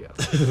 See ya.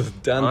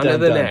 Done, On to done,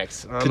 the done.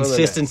 next. On to the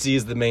Consistency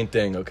is the main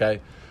thing, okay?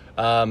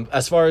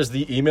 As far as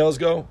the emails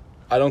go,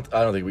 I don't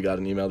think we got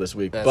an email this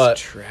week. That's but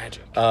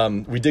tragic.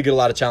 we did get a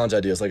lot of challenge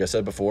ideas, like I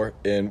said before,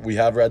 and we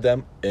have read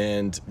them,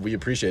 and we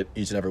appreciate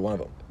each and every one of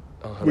them.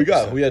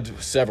 100%. We had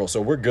several,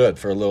 so we're good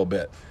for a little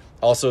bit.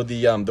 Also,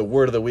 the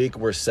word of the week,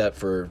 we're set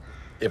for,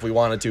 if we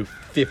wanted to,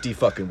 50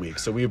 fucking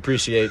weeks. So we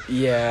appreciate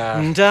Yeah.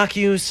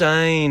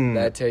 DocuSign.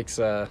 That takes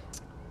a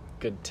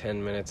good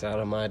 10 minutes out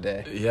of my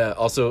day. Yeah.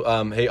 Also,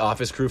 hey,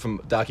 office crew from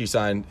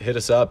DocuSign, hit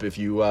us up if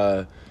you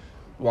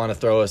want to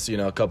throw us,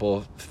 a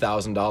couple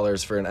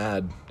 $1,000 for an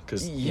ad,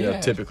 because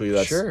typically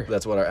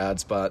that's what our ad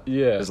spot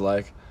is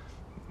like.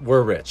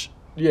 We're rich.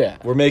 Yeah.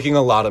 We're making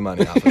a lot of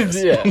money off of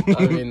this. Yeah.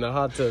 I mean, the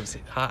hot tub's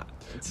hot.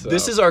 So.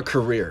 This is our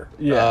career.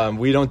 Yeah.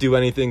 We don't do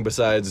anything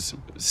besides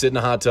sit in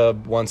a hot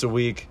tub once a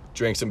week,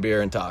 drink some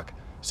beer, and talk.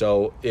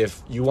 So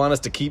if you want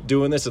us to keep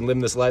doing this and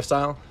living this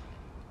lifestyle,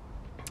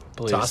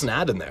 Please. toss an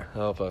ad in there.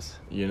 Help us.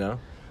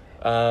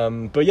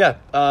 But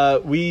yeah,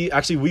 we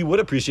would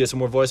appreciate some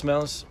more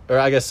voicemails, or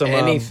I guess some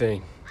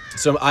Anything.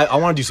 I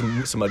want to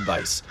do some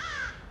advice.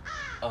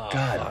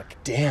 God fuck.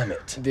 damn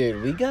it,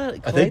 Dude, we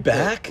got Are they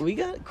back? We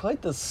got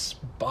quite the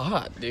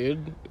spot,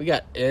 dude. We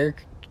got a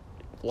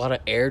lot of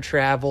air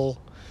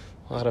travel,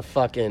 a lot of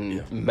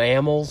fucking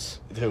mammals.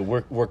 dude,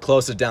 we're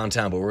close to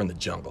downtown, but we're in the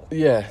jungle.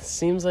 Yeah,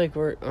 seems like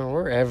we're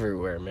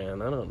everywhere,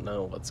 man. I don't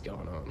know what's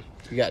going on.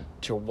 You got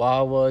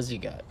chihuahuas, you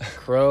got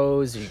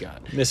crows, you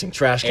got Missing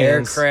trash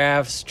cans.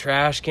 aircrafts,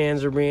 trash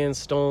cans are being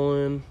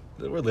stolen.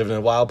 We're living in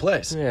a wild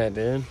place. Yeah,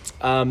 dude.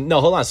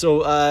 No, hold on.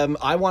 So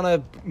I want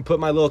to put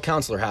my little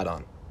counselor hat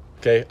on.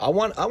 Okay, I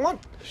want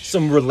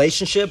some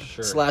relationship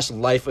 /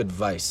 life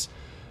advice.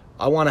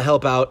 I want to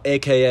help out,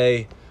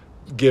 aka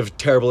give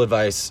terrible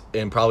advice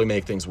and probably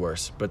make things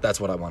worse. But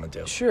that's what I want to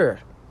do. Sure.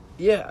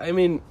 Yeah, I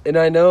mean, and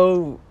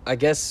I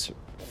guess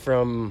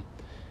from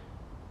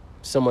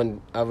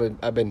someone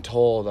I've been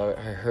told, I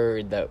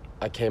heard that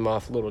I came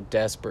off a little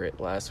desperate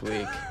last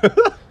week.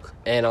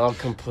 And I'll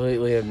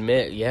completely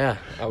admit, yeah,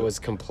 I was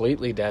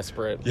completely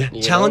desperate.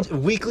 Yeah,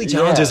 weekly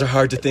challenges are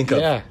hard to think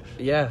of.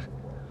 Yeah.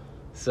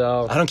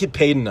 So I don't get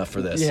paid enough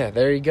for this. yeah,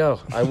 there you go.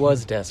 I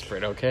was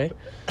desperate. Okay.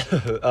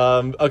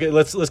 Okay,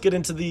 let's get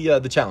into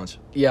the challenge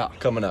Yeah.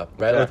 coming up.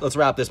 Right, Okay. let's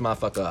wrap this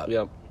motherfucker up.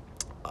 Yep.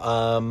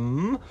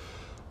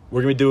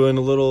 We're gonna be doing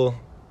a little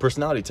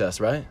personality test,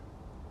 right?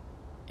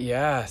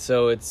 Yeah.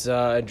 So it's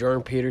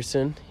Jordan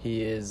Peterson.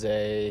 He is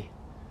a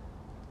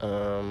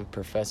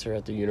professor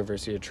at the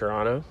University of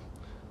Toronto,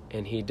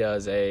 and he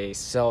does a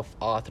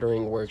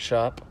self-authoring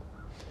workshop.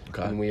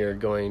 Okay. And we are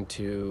going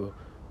to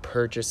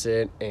purchase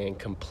it and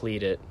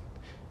complete it.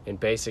 And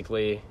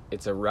basically,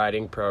 it's a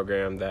writing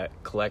program that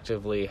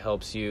collectively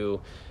helps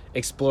you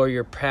explore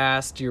your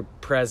past, your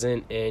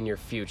present, and your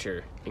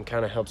future, and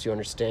kind of helps you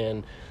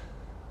understand,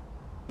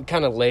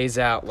 kind of lays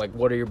out, like,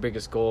 what are your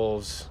biggest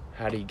goals?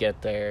 How do you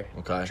get there?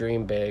 Okay.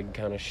 Dream big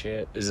kind of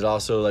shit. Is it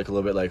also like a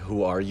little bit like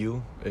who are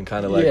you? And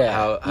kind of like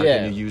how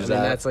can you use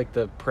that? That's like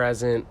the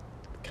present,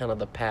 kind of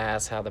the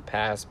past, how the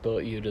past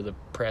built you to the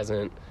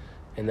present,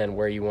 and then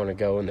where you want to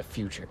go in the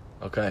future.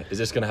 Okay. Is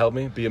this going to help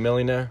me be a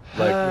millionaire?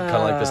 Like kind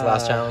of like this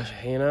last challenge?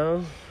 You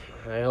know,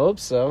 I hope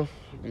so.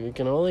 You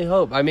can only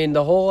hope. I mean,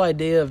 the whole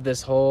idea of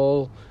this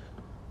whole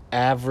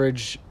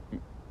average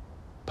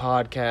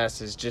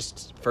podcast is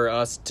just for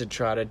us to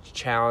try to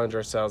challenge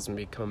ourselves and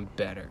become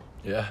better.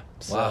 Yeah.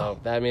 So, Wow.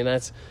 I mean,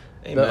 that's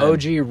Amen. the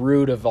OG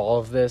root of all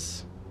of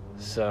this.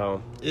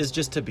 So, Is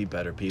just to be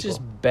better people.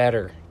 just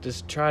better.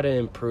 Just try to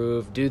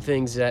improve. Do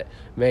things that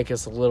make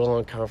us a little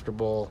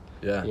uncomfortable.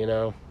 Yeah. You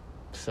know?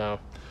 So,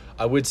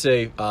 I would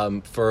say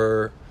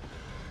for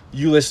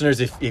you listeners,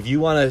 if you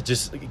want to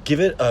just give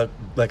it a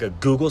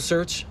Google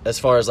search as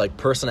far as like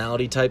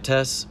personality type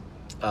tests.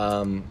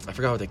 I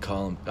forgot what they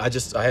call them. I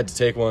had to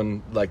take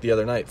one like the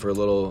other night for a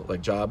little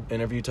like job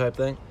interview type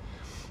thing.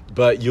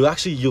 But you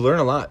learn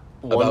a lot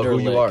about who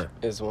you are.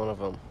 is one of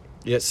them.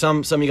 Yeah,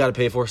 some you got to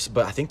pay for,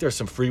 but I think there's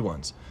some free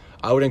ones.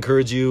 I would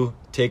encourage you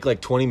take like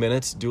 20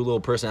 minutes, do a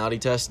little personality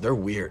test. They're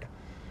weird.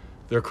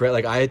 They're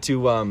like I had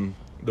to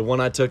the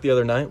one I took the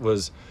other night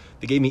was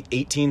they gave me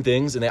 18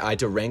 things and I had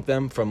to rank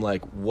them from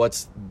like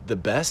what's the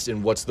best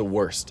and what's the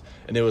worst.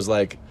 And it was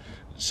like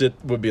shit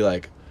would be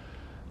like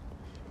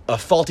a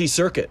faulty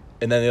circuit,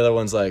 and then the other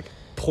one's like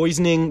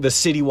poisoning the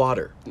city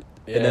water.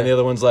 And then the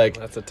other one's like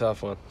That's a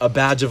tough one. a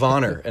badge of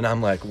honor, and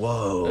I'm like,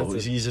 whoa,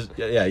 That's you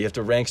have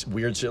to rank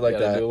weird shit like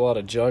Gotta that. do a lot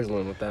of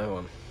juggling with that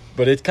one.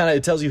 But it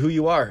tells you who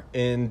you are,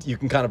 and you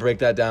can kind of break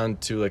that down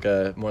to like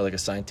a more like a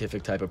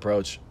scientific type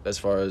approach as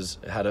far as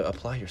how to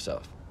apply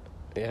yourself.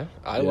 Yeah,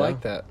 I Yeah.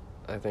 like that.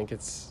 I think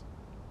it's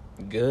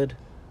good.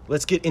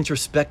 Let's get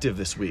introspective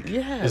this week.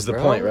 Yeah, is the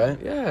bro. point, right?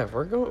 Yeah,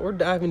 we're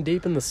diving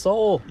deep in the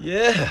soul.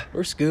 Yeah,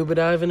 We're scuba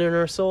diving in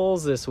our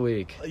souls this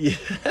week. yeah.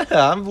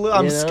 I'm You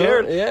know?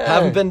 scared. Yeah.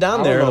 Haven't been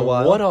down I there don't in a know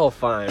while. What I'll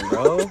find,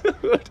 bro?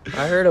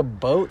 I heard a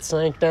boat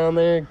sank down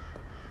there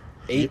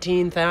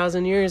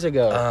 18,000 years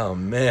ago. Oh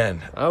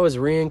man, I was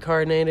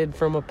reincarnated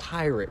from a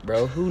pirate,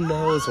 bro. Who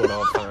knows what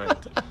I'll find?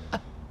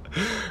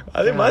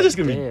 I think mine's just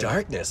gonna be damn.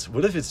 darkness.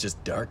 What if it's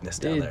just darkness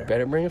down Dude, there?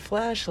 better bring a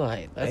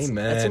flashlight. That's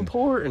Amen.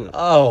 important.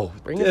 Oh,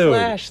 Bring dude. a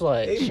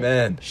flashlight.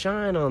 Amen.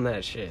 Shine on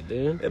that shit,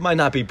 dude. It might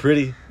not be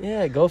pretty.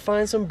 Yeah, go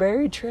find some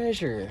buried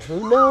treasure.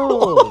 Who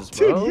knows,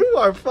 Dude, bro? you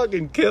are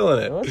fucking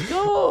killing it. Let's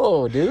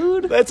go,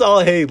 dude. Let's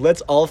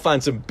all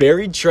find some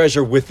buried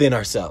treasure within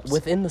ourselves.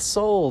 Within the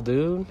soul,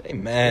 dude.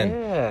 Amen.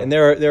 Yeah. And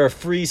there are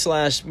free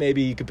 /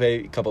 maybe you could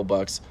pay a couple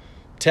bucks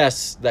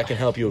tests that can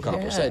help you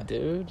accomplish Yeah, that.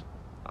 dude.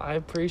 I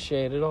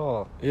appreciate it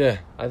all. Yeah.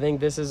 I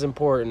think this is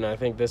important. I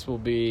think this will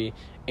be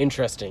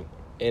interesting.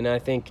 And I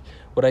think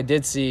what I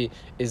did see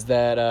is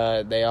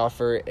that they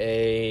offer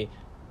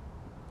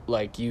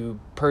you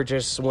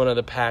purchase one of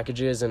the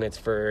packages and it's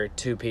for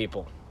 2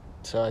 people.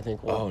 So I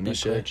think we'll be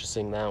shit.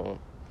 purchasing that one.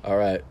 All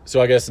right. So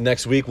I guess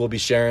next week we'll be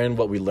sharing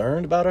what we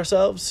learned about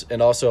ourselves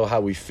and also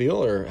how we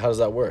feel, or how does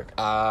that work?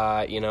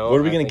 What What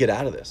are we going to get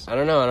out of this? I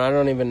don't know, and I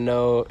don't even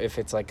know if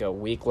it's like a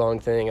week-long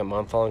thing, a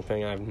month-long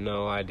thing. I have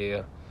no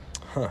idea,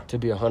 to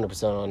be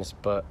 100% honest.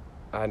 But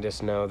I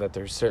just know that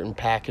there's certain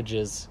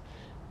packages,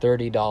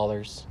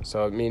 $30.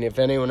 So, I mean, if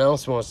anyone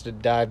else wants to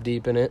dive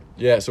deep in it,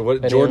 Yeah. So what?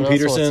 Anyone Jordan else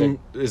wants Peterson,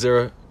 is there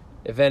a...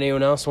 if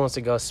anyone else wants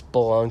to go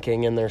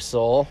spelunking in their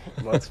soul,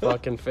 let's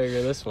fucking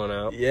figure this one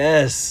out.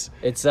 Yes.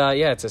 It's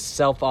it's a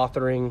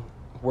self-authoring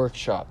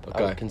workshop. I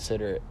Okay. would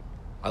consider it.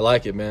 I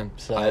like it, man.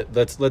 So-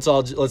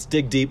 Let's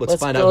dig deep. Let's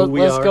find go, out who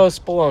we are. Let's go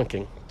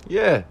spelunking.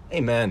 Yeah.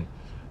 Amen.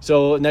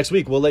 So next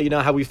week we'll let you know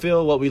how we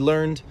feel, what we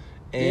learned,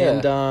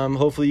 and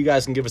hopefully you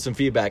guys can give us some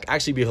feedback.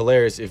 Actually, it'd be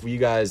hilarious if you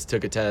guys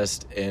took a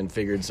test and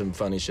figured some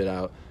funny shit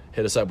out.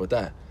 Hit us up with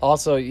that.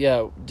 Also,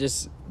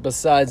 just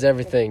besides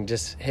everything,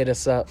 just hit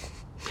us up.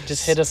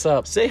 Just hit us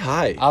up. Say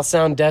hi. I'll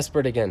sound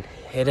desperate again.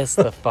 Hit us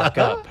the fuck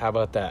up. How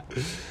about that?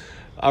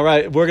 All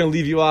right, we're gonna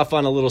leave you off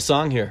on a little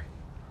song here.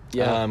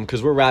 Yeah.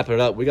 Because we're wrapping it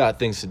up. We got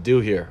things to do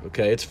here.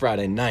 Okay, it's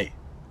Friday night.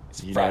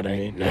 You know what I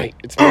mean? night.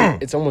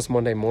 It's almost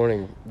Monday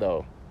morning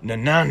though. Na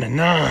na na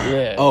na.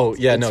 Yeah. Oh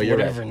yeah, it's no, you're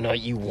whatever right.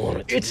 night you want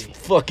it to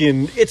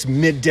It's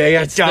midday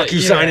at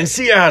DocuSign in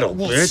Seattle.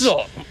 What's bitch.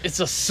 up? It's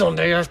a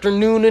Sunday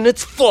afternoon and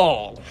it's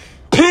fall.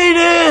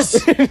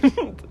 Penis.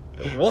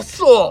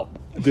 What's up?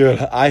 Dude,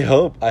 I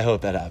hope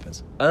that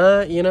happens.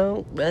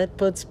 That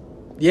puts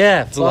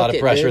it's a lot of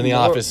pressure in the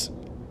office.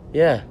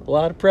 Yeah, a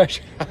lot of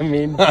pressure. I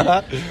mean,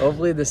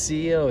 hopefully the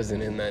CEO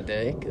isn't in that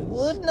day.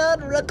 Would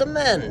not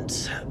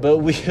recommend, but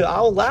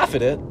I'll laugh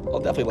at it. I'll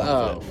definitely laugh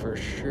Oh, at it. for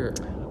sure.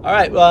 All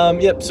right.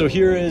 Yep. So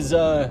here is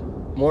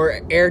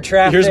More air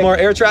traffic. here's more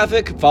air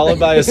traffic, followed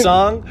by a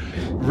song,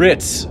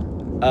 Ritz.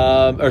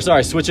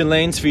 Switching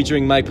Lanes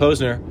featuring Mike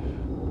Posner.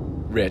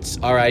 Ritz,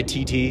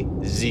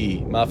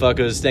 RITTZ.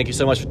 Motherfuckers, thank you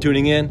so much for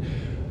tuning in.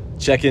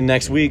 check in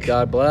next week.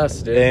 God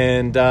bless, dude.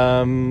 And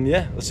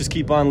yeah, let's just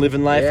keep on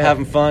living life,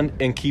 having fun,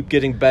 and keep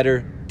getting better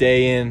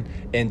day in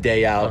and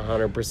day out.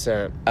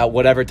 100%. At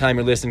whatever time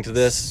you're listening to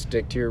this,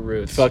 Stick to your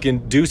roots.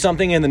 fucking do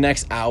something in the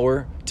next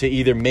hour to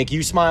either make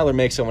you smile or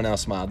make someone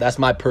else smile. That's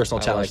my personal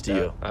challenge to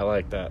you. I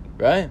like that.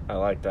 Right? I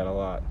like that a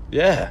lot.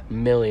 Yeah.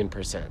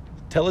 1,000,000%.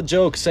 Tell a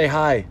joke. Say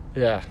hi.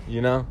 Yeah.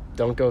 You know?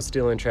 Don't go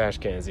stealing trash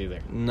cans either.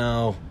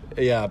 No.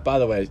 Yeah, by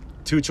the way,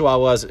 2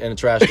 chihuahuas in a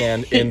trash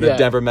can in the Yeah.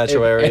 Denver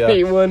metro If area.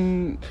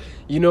 Anyone,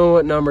 you know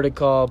what number to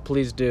call,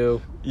 please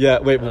do. Yeah,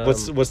 wait,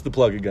 what's the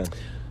plug again?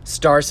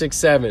 Star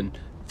 67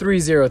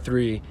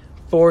 303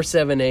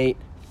 478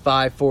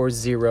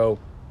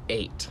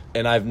 5408.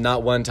 And I've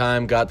not one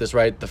time got this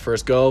right the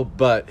first go,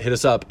 but hit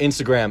us up.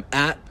 Instagram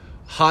at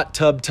Hot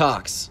Tub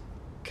Talks.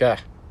 Okay.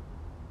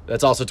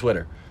 That's also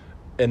Twitter.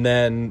 And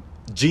then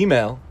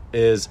Gmail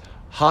is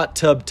Hot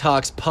Tub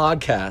Talks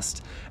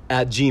Podcast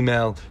at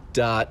gmail.com.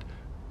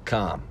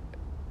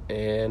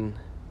 And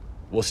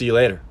We'll see you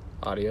later.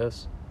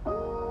 adios.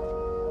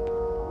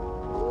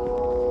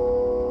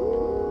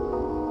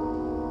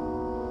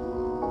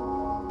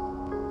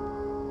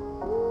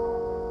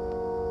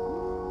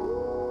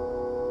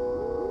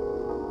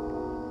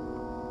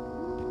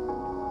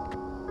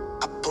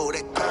 I pull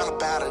that crown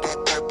up out of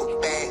that purple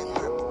bag.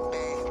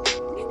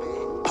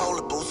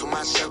 Polar boots with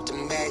my shirt to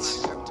match.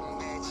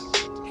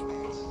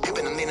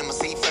 Pippin' them in my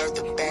seat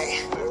further back.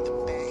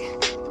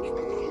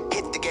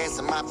 Hit the gas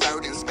in my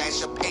Verdant,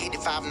 smash up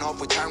 85 north,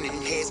 we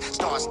turning heads.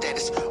 Star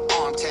status,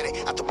 arm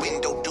tatted, out the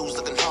window, dudes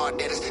looking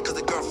hard at us. Cause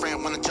the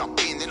girlfriend wanna jump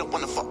in, they don't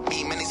wanna fuck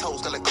me. Man, these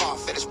hoes got a car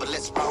fetish, but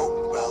let's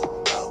roll,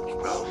 roll, roll,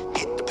 roll.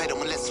 Hit the pedal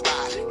and let's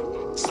ride.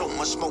 So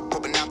much smoke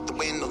popping out the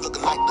window,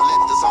 looking like the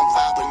leather's on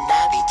fire. When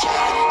I be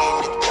driving in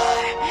the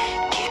car,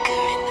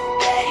 kicker in the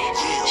back,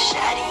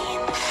 shotty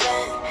in the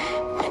front,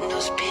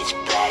 windows pitch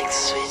black,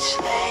 switch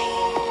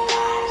lanes,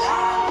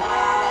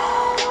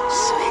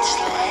 switch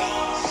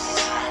lanes.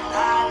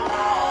 When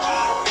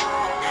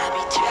I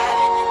be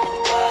driving in the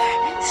car,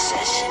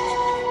 session in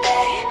the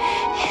back,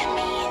 hit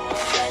me in the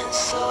front,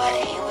 so I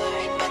ain't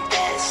worried about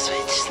that.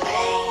 Switch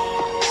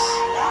lanes,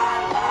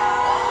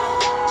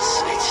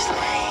 switch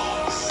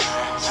lanes.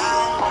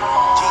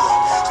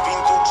 Spin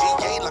through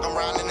GA like I'm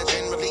riding a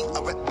generally.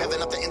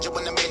 Revving up the engine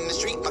when I'm in the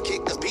street. My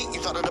kick is beat.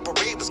 You thought that the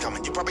parade was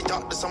coming. You probably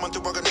thought that someone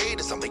threw a grenade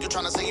or something. You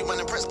trying to say you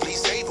unimpressed?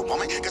 Please save a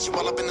woman. Got you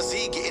all up in the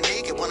sea, getting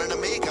naked, wanting to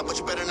make up, but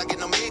you better not get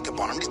no makeup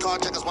on them. These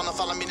carjackers wanna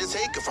follow me to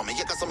take it from me.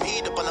 You got some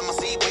heat up under my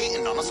seat,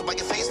 waiting on us. So I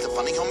can face the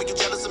funny homie. You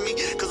jealous of me?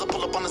 Cause I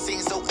pull up on the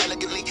scene so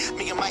elegantly.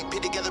 Me and Mike be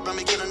together and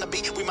we killing the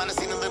beat. We might have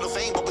seen a little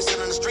fame, but we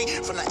still in the street.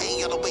 From the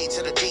A all the way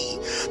to the D.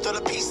 Throw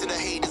the piece to the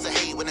hate is a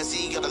hate when I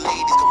see all the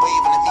ladies come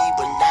waving at me.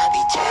 When I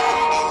be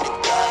driving in the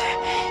car,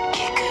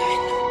 kicker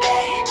in the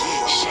back,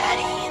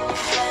 shotty in the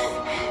front,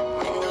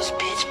 windows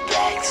pitch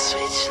black,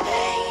 switch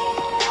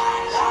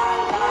lanes,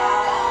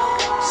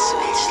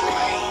 switch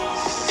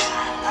lanes.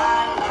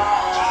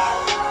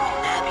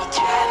 When I be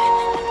driving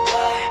in the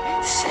car,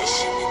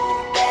 session in the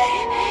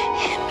back,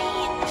 hit me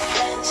in the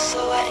front, so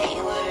I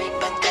ain't worried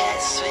about that.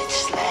 Switch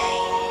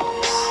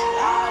lanes,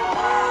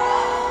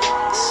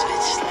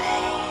 switch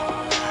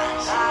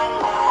lanes.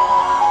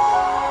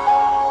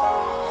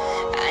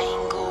 I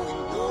ain't going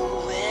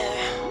nowhere.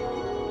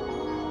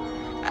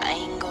 I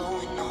ain't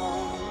going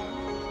home.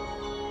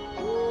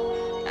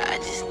 I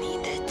just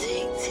need that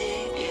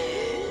tick,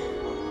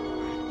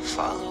 yeah.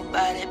 Followed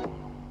by that,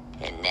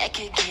 and that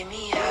could get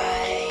me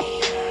high.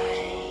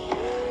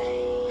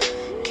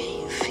 Can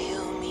you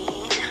feel me?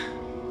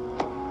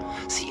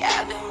 See,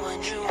 I've been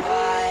wondering